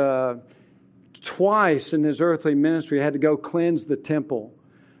Christ twice in His earthly ministry had to go cleanse the temple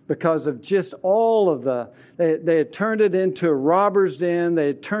because of just all of they had turned it into a robber's den. They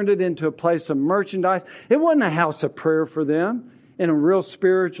had turned it into a place of merchandise. It wasn't a house of prayer for them in a real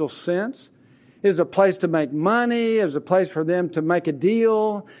spiritual sense. It was a place to make money. It was a place for them to make a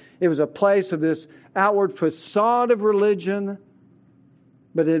deal. It was a place of this outward facade of religion,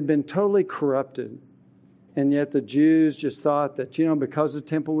 but it had been totally corrupted. And yet the Jews just thought that, because the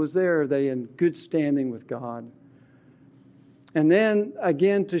temple was there, they in good standing with God. And then,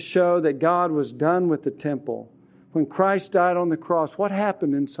 again, to show that God was done with the temple. When Christ died on the cross, what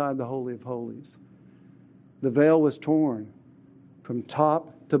happened inside the Holy of Holies? The veil was torn from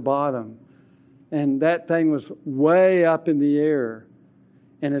top to bottom. And that thing was way up in the air.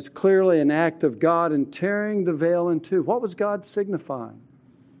 And it's clearly an act of God in tearing the veil in two. What was God signifying?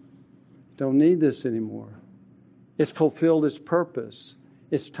 Don't need this anymore. It's fulfilled its purpose.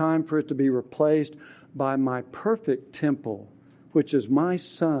 It's time for it to be replaced by my perfect temple, which is my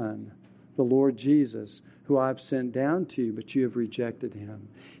Son, the Lord Jesus, who I've sent down to you, but you have rejected Him.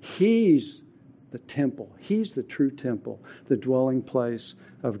 He's the temple. He's the true temple, the dwelling place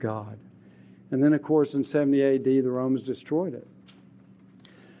of God. And then, of course, in 70 AD, the Romans destroyed it.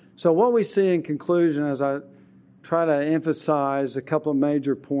 So what we see in conclusion, as I try to emphasize a couple of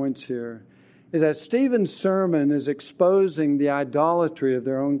major points here, is that Stephen's sermon is exposing the idolatry of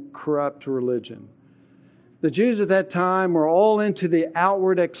their own corrupt religion. The Jews at that time were all into the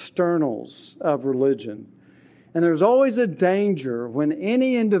outward externals of religion. And there's always a danger when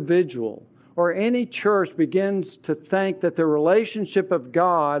any individual or any church begins to think that their relationship of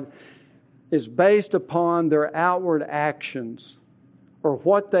God is based upon their outward actions, or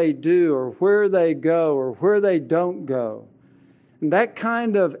what they do, or where they go, or where they don't go. And that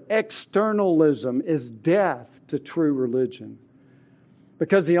kind of externalism is death to true religion.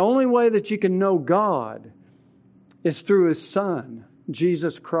 Because the only way that you can know God is through His Son,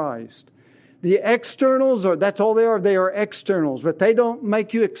 Jesus Christ. The externals, that's all they are. They are externals, but they don't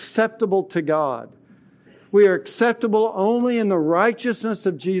make you acceptable to God. We are acceptable only in the righteousness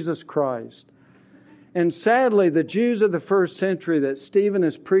of Jesus Christ. And sadly, the Jews of the first century that Stephen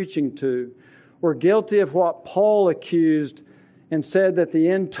is preaching to were guilty of what Paul accused and said that the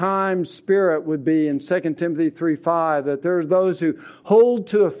end time spirit would be in 2 Timothy 3:5, that there are those who hold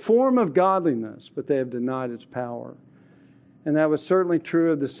to a form of godliness, but they have denied its power. And that was certainly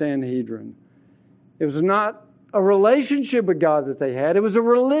true of the Sanhedrin. It was not a relationship with God that they had, it was a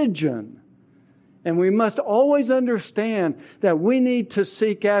religion. And we must always understand that we need to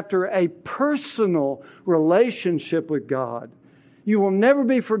seek after a personal relationship with God. You will never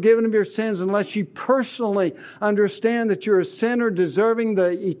be forgiven of your sins unless you personally understand that you're a sinner deserving the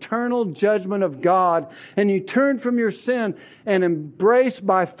eternal judgment of God, and you turn from your sin and embrace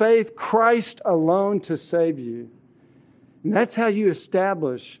by faith Christ alone to save you. And that's how you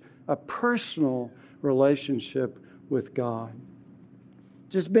establish a personal relationship with God.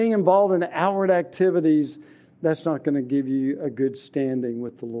 just being involved in outward activities, that's not going to give you a good standing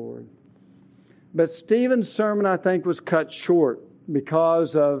with the Lord. But Stephen's sermon, I think, was cut short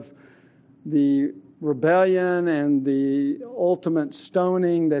because of the rebellion and the ultimate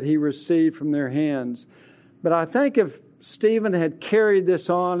stoning that he received from their hands. But I think if Stephen had carried this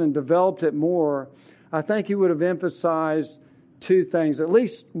on and developed it more, I think he would have emphasized two things, at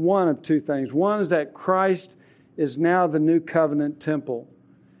least one of two things. One is that Christ is now the new covenant temple,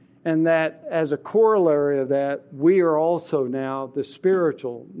 and that as a corollary of that, we are also now the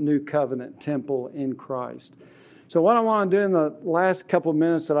spiritual new covenant temple in Christ. So what I want to do in the last couple of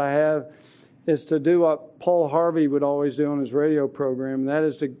minutes that I have is to do what Paul Harvey would always do on his radio program, and that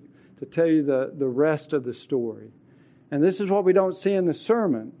is to tell you the rest of the story. And this is what we don't see in the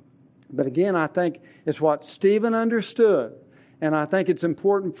sermon. But again, I think it's what Stephen understood. And I think it's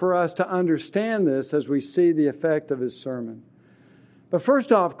important for us to understand this as we see the effect of his sermon. But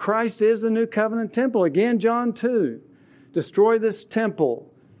first off, Christ is the new covenant temple. Again, John 2. Destroy this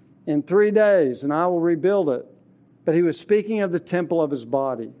temple in 3 days and I will rebuild it. But he was speaking of the temple of his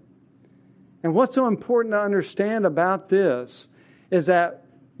body. And what's so important to understand about this is that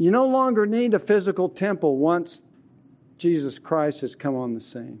you no longer need a physical temple once Jesus Christ has come on the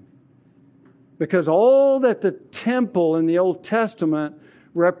scene. Because all that the temple in the Old Testament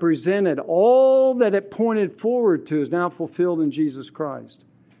represented, all that it pointed forward to, is now fulfilled in Jesus Christ.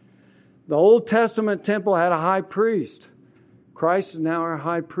 The Old Testament temple had a high priest. Christ is now our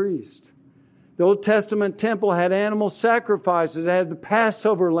high priest. The Old Testament temple had animal sacrifices. It had the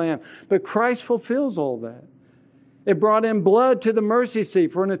Passover lamb. But Christ fulfills all that. It brought in blood to the mercy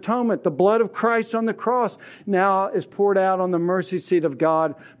seat for an atonement. The blood of Christ on the cross now is poured out on the mercy seat of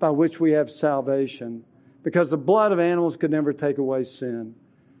God, by which we have salvation. Because the blood of animals could never take away sin.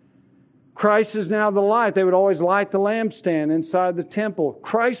 Christ is now the light. They would always light the lampstand inside the temple.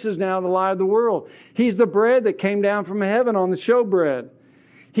 Christ is now the light of the world. He's the bread that came down from heaven on the showbread.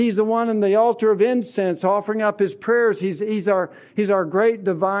 He's the one in the altar of incense offering up His prayers. He's our great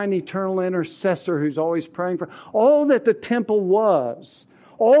divine eternal intercessor who's always praying for. All that the temple was,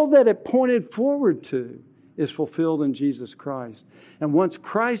 all that it pointed forward to, is fulfilled in Jesus Christ. And once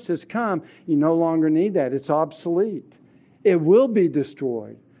Christ has come, you no longer need that. It's obsolete. It will be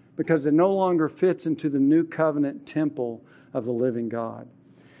destroyed because it no longer fits into the new covenant temple of the living God.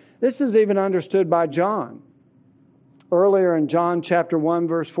 This is even understood by John. Earlier in John chapter 1,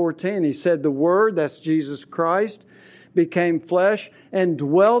 verse 14, he said, the Word, that's Jesus Christ, became flesh and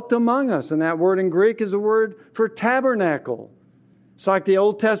dwelt among us. And that word in Greek is the word for tabernacle. It's like the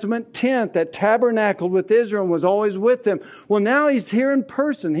Old Testament tent that tabernacled with Israel and was always with them. Well, now He's here in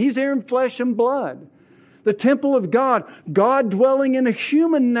person. He's here in flesh and blood. The temple of God, God dwelling in a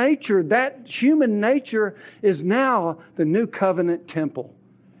human nature. That human nature is now the new covenant temple.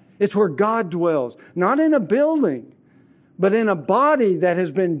 It's where God dwells, not in a building, but in a body that has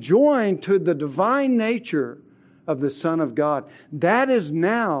been joined to the divine nature of the Son of God. That is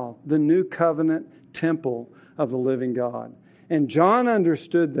now the new covenant temple of the living God. And John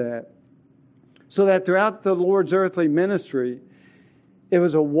understood that, so that throughout the Lord's earthly ministry, it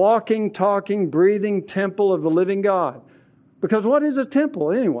was a walking, talking, breathing temple of the living God. Because what is a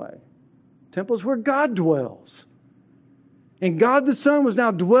temple anyway? A temple is where God dwells. And God the Son was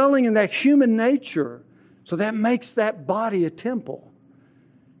now dwelling in that human nature. So that makes that body a temple.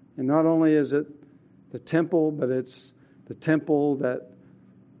 And not only is it the temple, but it's the temple that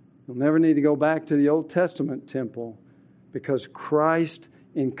you'll never need to go back to the Old Testament temple, because Christ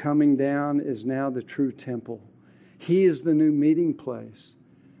in coming down is now the true temple. He is the new meeting place.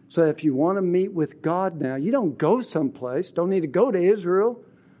 So if you want to meet with God now, you don't go someplace. Don't need to go to Israel.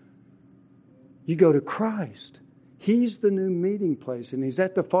 You go to Christ. He's the new meeting place, and He's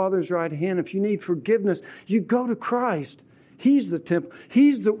at the Father's right hand. If you need forgiveness, you go to Christ. He's the temple.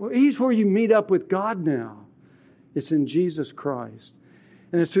 He's where you meet up with God now. It's in Jesus Christ.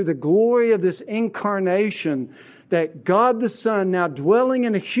 And it's through the glory of this incarnation that God the Son, now dwelling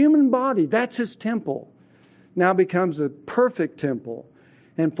in a human body, that's His temple, now becomes the perfect temple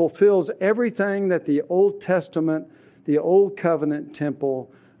and fulfills everything that the Old Testament, the Old Covenant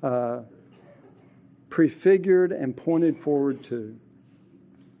temple prefigured and pointed forward to.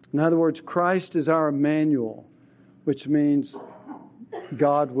 In other words, Christ is our Emmanuel, which means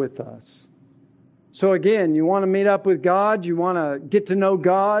God with us. So again, you want to meet up with God, you want to get to know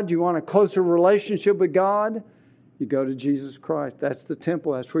God, you want a closer relationship with God, you go to Jesus Christ. That's the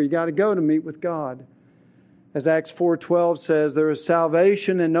temple. That's where you got to go to meet with God. As Acts 4:12 says, there is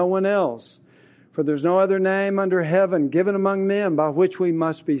salvation in no one else, for there's no other name under heaven given among men by which we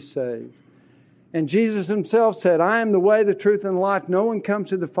must be saved. And Jesus Himself said, I am the way, the truth, and the life. No one comes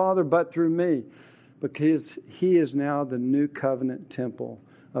to the Father but through me. Because He is now the new covenant temple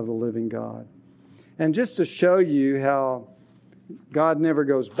of the living God. And just to show you how God never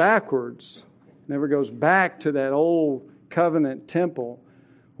goes backwards, never goes back to that old covenant temple,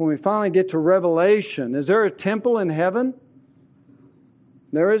 when we finally get to Revelation, is there a temple in heaven?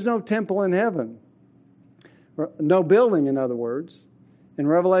 There is no temple in heaven. No building, in other words. In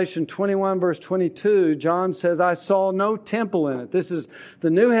Revelation 21, verse 22, John says, I saw no temple in it. This is the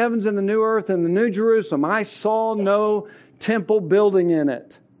new heavens and the new earth and the new Jerusalem. I saw no temple building in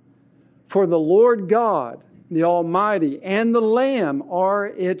it. For the Lord God, the Almighty, and the Lamb are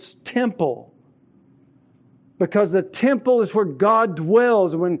its temple. Because the temple is where God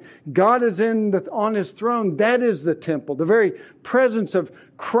dwells. When God is on His throne, that is the temple. The very presence of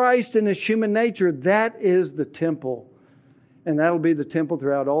Christ in His human nature, that is the temple. And that'll be the temple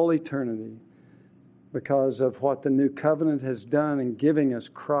throughout all eternity because of what the new covenant has done in giving us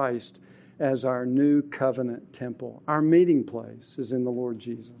Christ as our new covenant temple. Our meeting place is in the Lord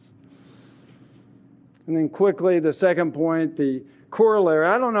Jesus. And then quickly, the second point, the corollary.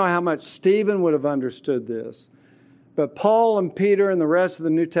 I don't know how much Stephen would have understood this, but Paul and Peter and the rest of the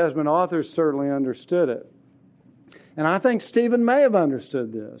New Testament authors certainly understood it. And I think Stephen may have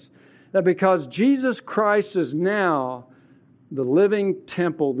understood this, that because Jesus Christ is now the living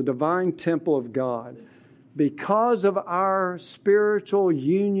temple, the divine temple of God, because of our spiritual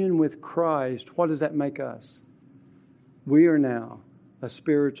union with Christ, what does that make us? We are now a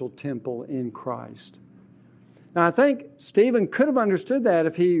spiritual temple in Christ. Now, I think Stephen could have understood that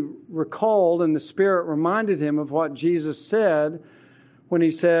if he recalled and the Spirit reminded him of what Jesus said when He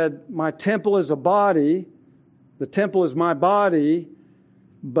said, my temple is a body, the temple is my body,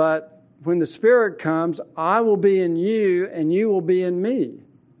 but when the Spirit comes, I will be in you and you will be in me.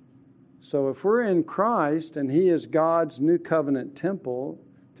 So if we're in Christ and He is God's new covenant temple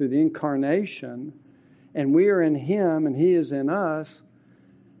through the incarnation, and we are in Him and He is in us,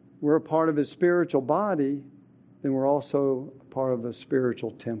 we're a part of His spiritual body, then we're also a part of a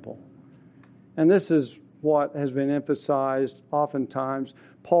spiritual temple. And this is what has been emphasized oftentimes.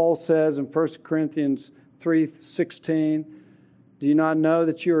 Paul says in 1 Corinthians 3:16, do you not know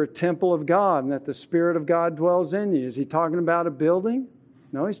that you are a temple of God and that the Spirit of God dwells in you? Is he talking about a building?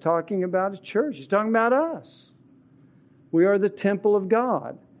 No, he's talking about a church. He's talking about us. We are the temple of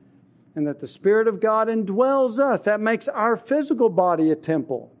God and that the Spirit of God indwells us. That makes our physical body a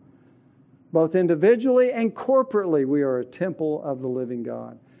temple. Both individually and corporately, we are a temple of the living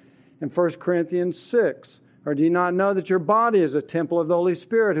God. In 1 Corinthians 6, or do you not know that your body is a temple of the Holy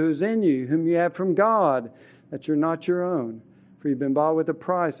Spirit who is in you, whom you have from God, that you're not your own? For you've been bought with a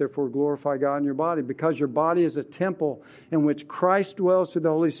price, therefore glorify God in your body. Because your body is a temple in which Christ dwells through the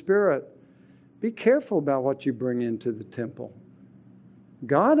Holy Spirit, be careful about what you bring into the temple.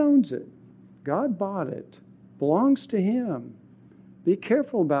 God owns it. God bought it. Belongs to Him. Be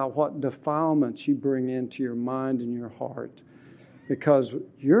careful about what defilements you bring into your mind and your heart, because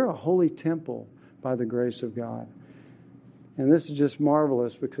you're a holy temple by the grace of God. And this is just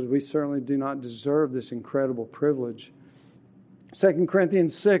marvelous because we certainly do not deserve this incredible privilege. 2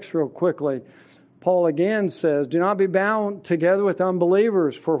 Corinthians 6, real quickly, Paul again says, do not be bound together with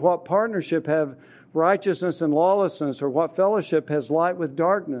unbelievers, for what partnership have righteousness and lawlessness, or what fellowship has light with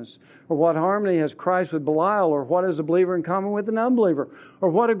darkness, or what harmony has Christ with Belial, or what is a believer in common with an unbeliever, or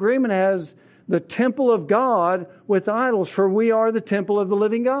what agreement has the temple of God with idols, for we are the temple of the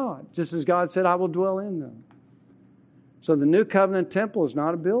living God, just as God said, I will dwell in them. So the new covenant temple is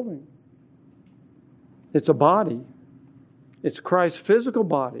not a building. It's a body. It's Christ's physical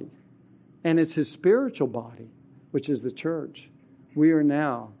body, and it's His spiritual body, which is the church. We are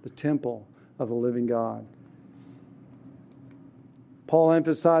now the temple of the living God. Paul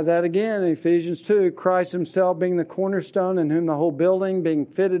emphasized that again in Ephesians 2. Christ Himself being the cornerstone, in whom the whole building being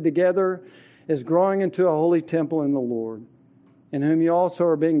fitted together is growing into a holy temple in the Lord, in whom you also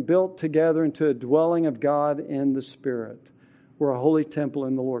are being built together into a dwelling of God in the Spirit. We're a holy temple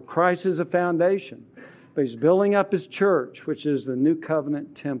in the Lord. Christ is a foundation, but He's building up His church, which is the new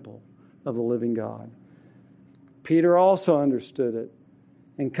covenant temple of the living God. Peter also understood it.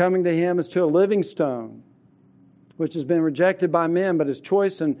 And coming to Him as to a living stone, which has been rejected by men, but is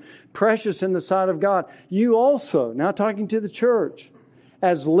choice and precious in the sight of God. You also, now talking to the church,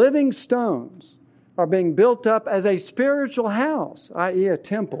 as living stones, are being built up as a spiritual house, i.e. a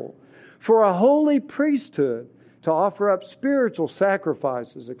temple, for a holy priesthood, to offer up spiritual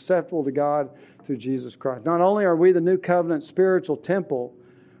sacrifices acceptable to God through Jesus Christ. Not only are we the new covenant spiritual temple,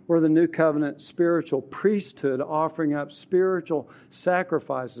 We're the new covenant spiritual priesthood, offering up spiritual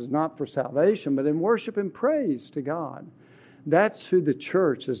sacrifices, not for salvation, but in worship and praise to God. That's who the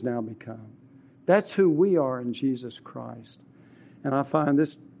church has now become. That's who we are in Jesus Christ. And I find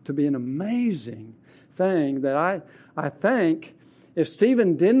this to be an amazing thing that I think if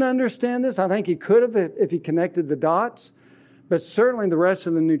Stephen didn't understand this, I think he could have if he connected the dots. But certainly the rest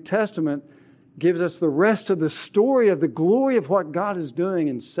of the New Testament gives us the rest of the story of the glory of what God is doing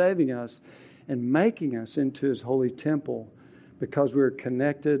in saving us and making us into His holy temple, because we're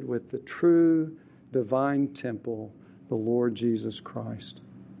connected with the true divine temple, the Lord Jesus Christ.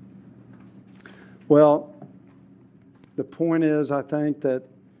 Well, the point is, I think, that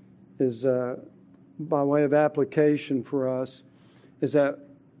is by way of application for us, is that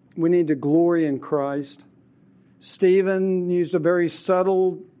we need to glory in Christ. Stephen used a very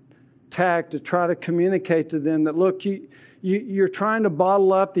subtle tact to try to communicate to them that, look, you're trying to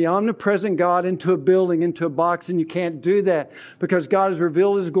bottle up the omnipresent God into a building, into a box, and you can't do that because God has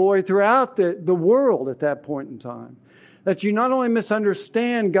revealed His glory throughout the world at that point in time. That you not only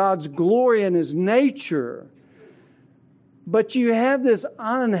misunderstand God's glory and His nature, but you have this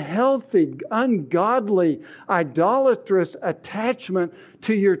unhealthy, ungodly, idolatrous attachment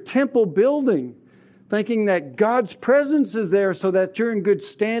to your temple building, thinking that God's presence is there so that you're in good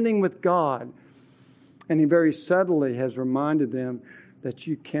standing with God. And he very subtly has reminded them that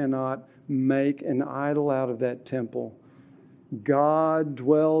you cannot make an idol out of that temple. God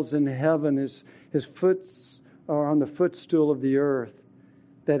dwells in heaven. His foot are on the footstool of the earth.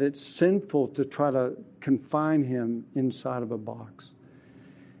 That it's sinful to try to confine Him inside of a box.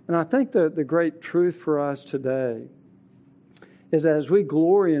 And I think that the great truth for us today is, as we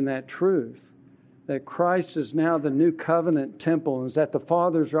glory in that truth, that Christ is now the new covenant temple and is at the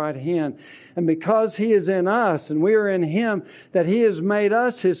Father's right hand. And because He is in us and we are in Him, that He has made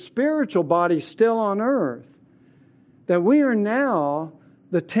us His spiritual body still on earth. That we are now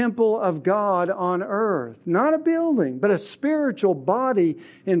the temple of God on earth. Not a building, but a spiritual body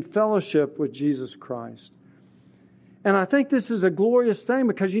in fellowship with Jesus Christ. And I think this is a glorious thing,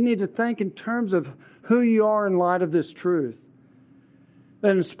 because you need to think in terms of who you are in light of this truth.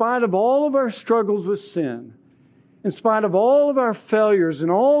 That in spite of all of our struggles with sin, in spite of all of our failures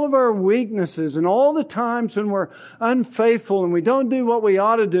and all of our weaknesses and all the times when we're unfaithful and we don't do what we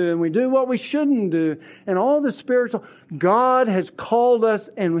ought to do and we do what we shouldn't do, and all the spiritual, God has called us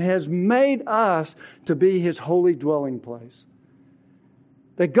and has made us to be His holy dwelling place.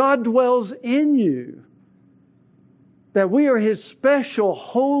 That God dwells in you. That we are His special,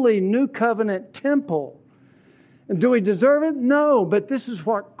 holy, new covenant temple. And do we deserve it? No, but this is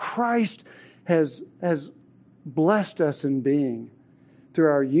what Christ has blessed us in being through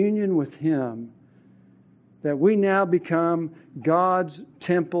our union with Him, that we now become God's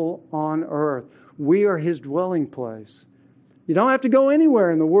temple on earth. We are His dwelling place. You don't have to go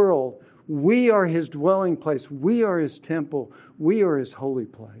anywhere in the world. We are His dwelling place. We are His temple. We are His holy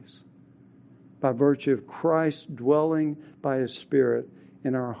place, by virtue of Christ dwelling by His Spirit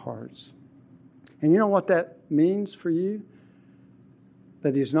in our hearts. And you know what that means for you?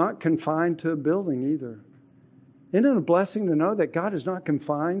 That He's not confined to a building either. Isn't it a blessing to know that God is not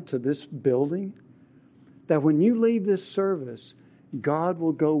confined to this building? That when you leave this service, God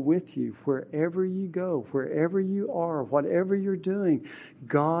will go with you wherever you go, wherever you are, whatever you're doing.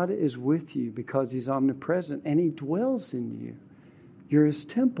 God is with you because He's omnipresent and He dwells in you. You're His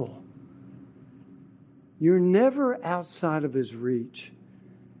temple. You're never outside of His reach.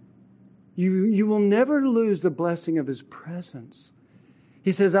 You will never lose the blessing of His presence.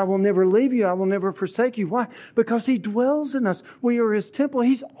 He says, I will never leave you. I will never forsake you. Why? Because He dwells in us. We are His temple.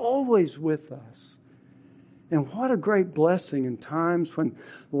 He's always with us. And what a great blessing in times when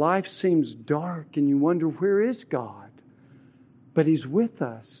life seems dark and you wonder, where is God? But He's with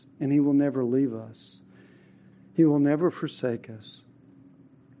us and He will never leave us. He will never forsake us.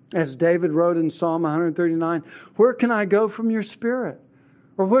 As David wrote in Psalm 139, where can I go from your Spirit?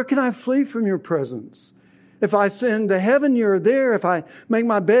 Or where can I flee from your presence? If I ascend to heaven, you're there. If I make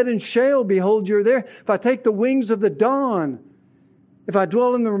my bed in Sheol, behold, you're there. If I take the wings of the dawn, if I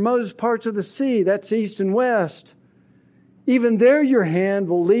dwell in the remotest parts of the sea, that's east and west, even there your hand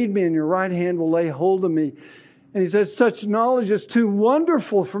will lead me and your right hand will lay hold of me. And he says, such knowledge is too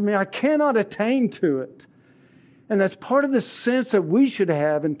wonderful for me. I cannot attain to it. And that's part of the sense that we should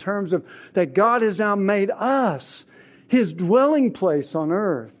have in terms of that God has now made us His dwelling place on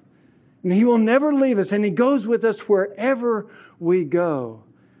earth. And He will never leave us. And He goes with us wherever we go.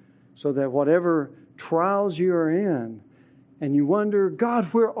 So that whatever trials you are in, and you wonder, God,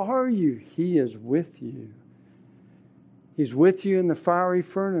 where are you? He is with you. He's with you in the fiery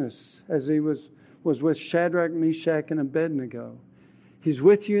furnace as He was with Shadrach, Meshach, and Abednego. He's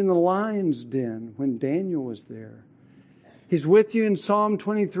with you in the lion's den when Daniel was there. He's with you in Psalm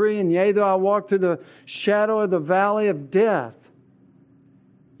 23, and yea, though I walk through the shadow of the valley of death,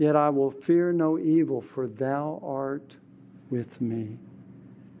 yet I will fear no evil, for Thou art with me.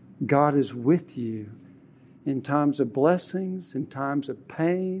 God is with you in times of blessings, in times of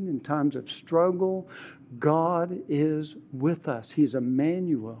pain, in times of struggle. God is with us. He's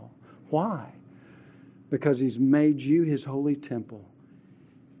Emmanuel. Why? Because He's made you His holy temple.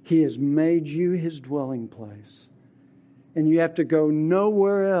 He has made you His dwelling place. And you have to go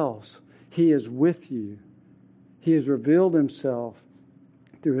nowhere else. He is with you. He has revealed Himself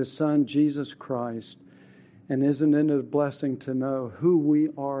through His Son, Jesus Christ. And isn't it a blessing to know who we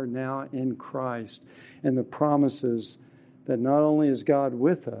are now in Christ and the promises that not only is God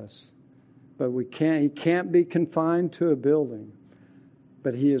with us, but He can't be confined to a building,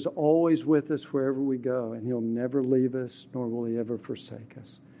 but He is always with us wherever we go, and He'll never leave us, nor will He ever forsake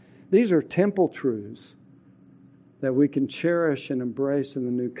us. These are temple truths that we can cherish and embrace in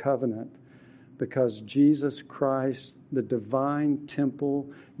the new covenant, because Jesus Christ, the divine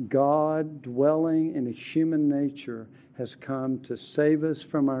temple, God dwelling in a human nature, has come to save us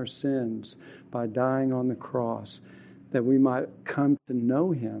from our sins by dying on the cross, that we might come to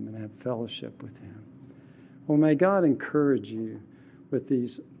know Him and have fellowship with Him. Well, may God encourage you with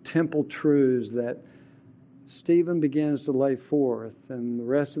these temple truths that Stephen begins to lay forth, and the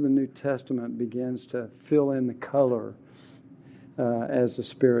rest of the New Testament begins to fill in the color as the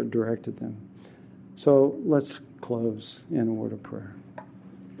Spirit directed them. So let's close in a word of prayer.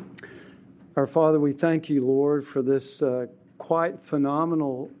 Our Father, we thank You, Lord, for this quite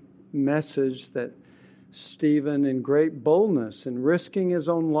phenomenal message that Stephen, in great boldness and risking his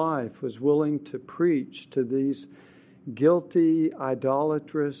own life, was willing to preach to these guilty,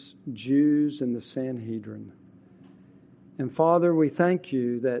 idolatrous Jews in the Sanhedrin. And Father, we thank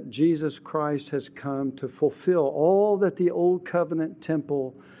You that Jesus Christ has come to fulfill all that the Old Covenant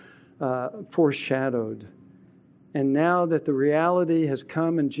temple foreshadowed. And now that the reality has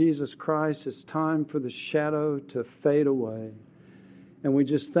come in Jesus Christ, it's time for the shadow to fade away. And we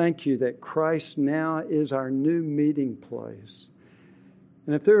just thank You that Christ now is our new meeting place.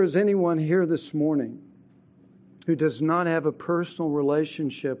 And if there is anyone here this morning who does not have a personal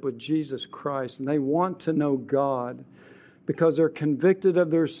relationship with Jesus Christ, and they want to know God because they're convicted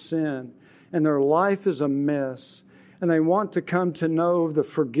of their sin and their life is a mess, and they want to come to know the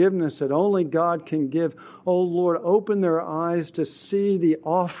forgiveness that only God can give, oh Lord, open their eyes to see the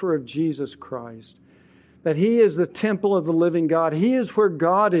offer of Jesus Christ, that He is the temple of the living God. He is where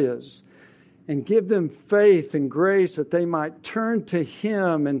God is. And give them faith and grace that they might turn to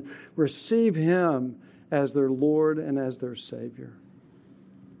Him and receive Him as their Lord and as their Savior.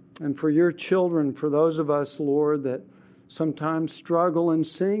 And for Your children, for those of us, Lord, that sometimes struggle in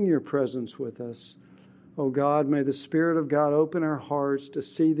seeing Your presence with us, oh God, may the Spirit of God open our hearts to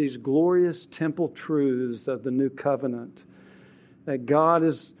see these glorious temple truths of the new covenant. That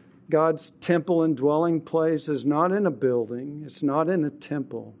God's temple and dwelling place is not in a building, it's not in a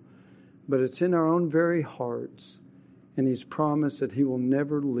temple, but it's in our own very hearts. And He's promised that He will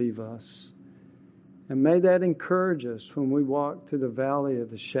never leave us. And may that encourage us when we walk through the valley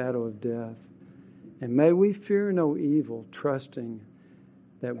of the shadow of death. And may we fear no evil, trusting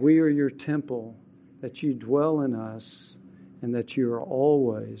that we are Your temple, that You dwell in us, and that You are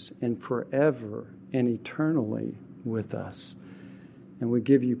always and forever and eternally with us. And we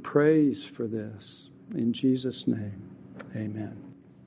give You praise for this. In Jesus' name, amen.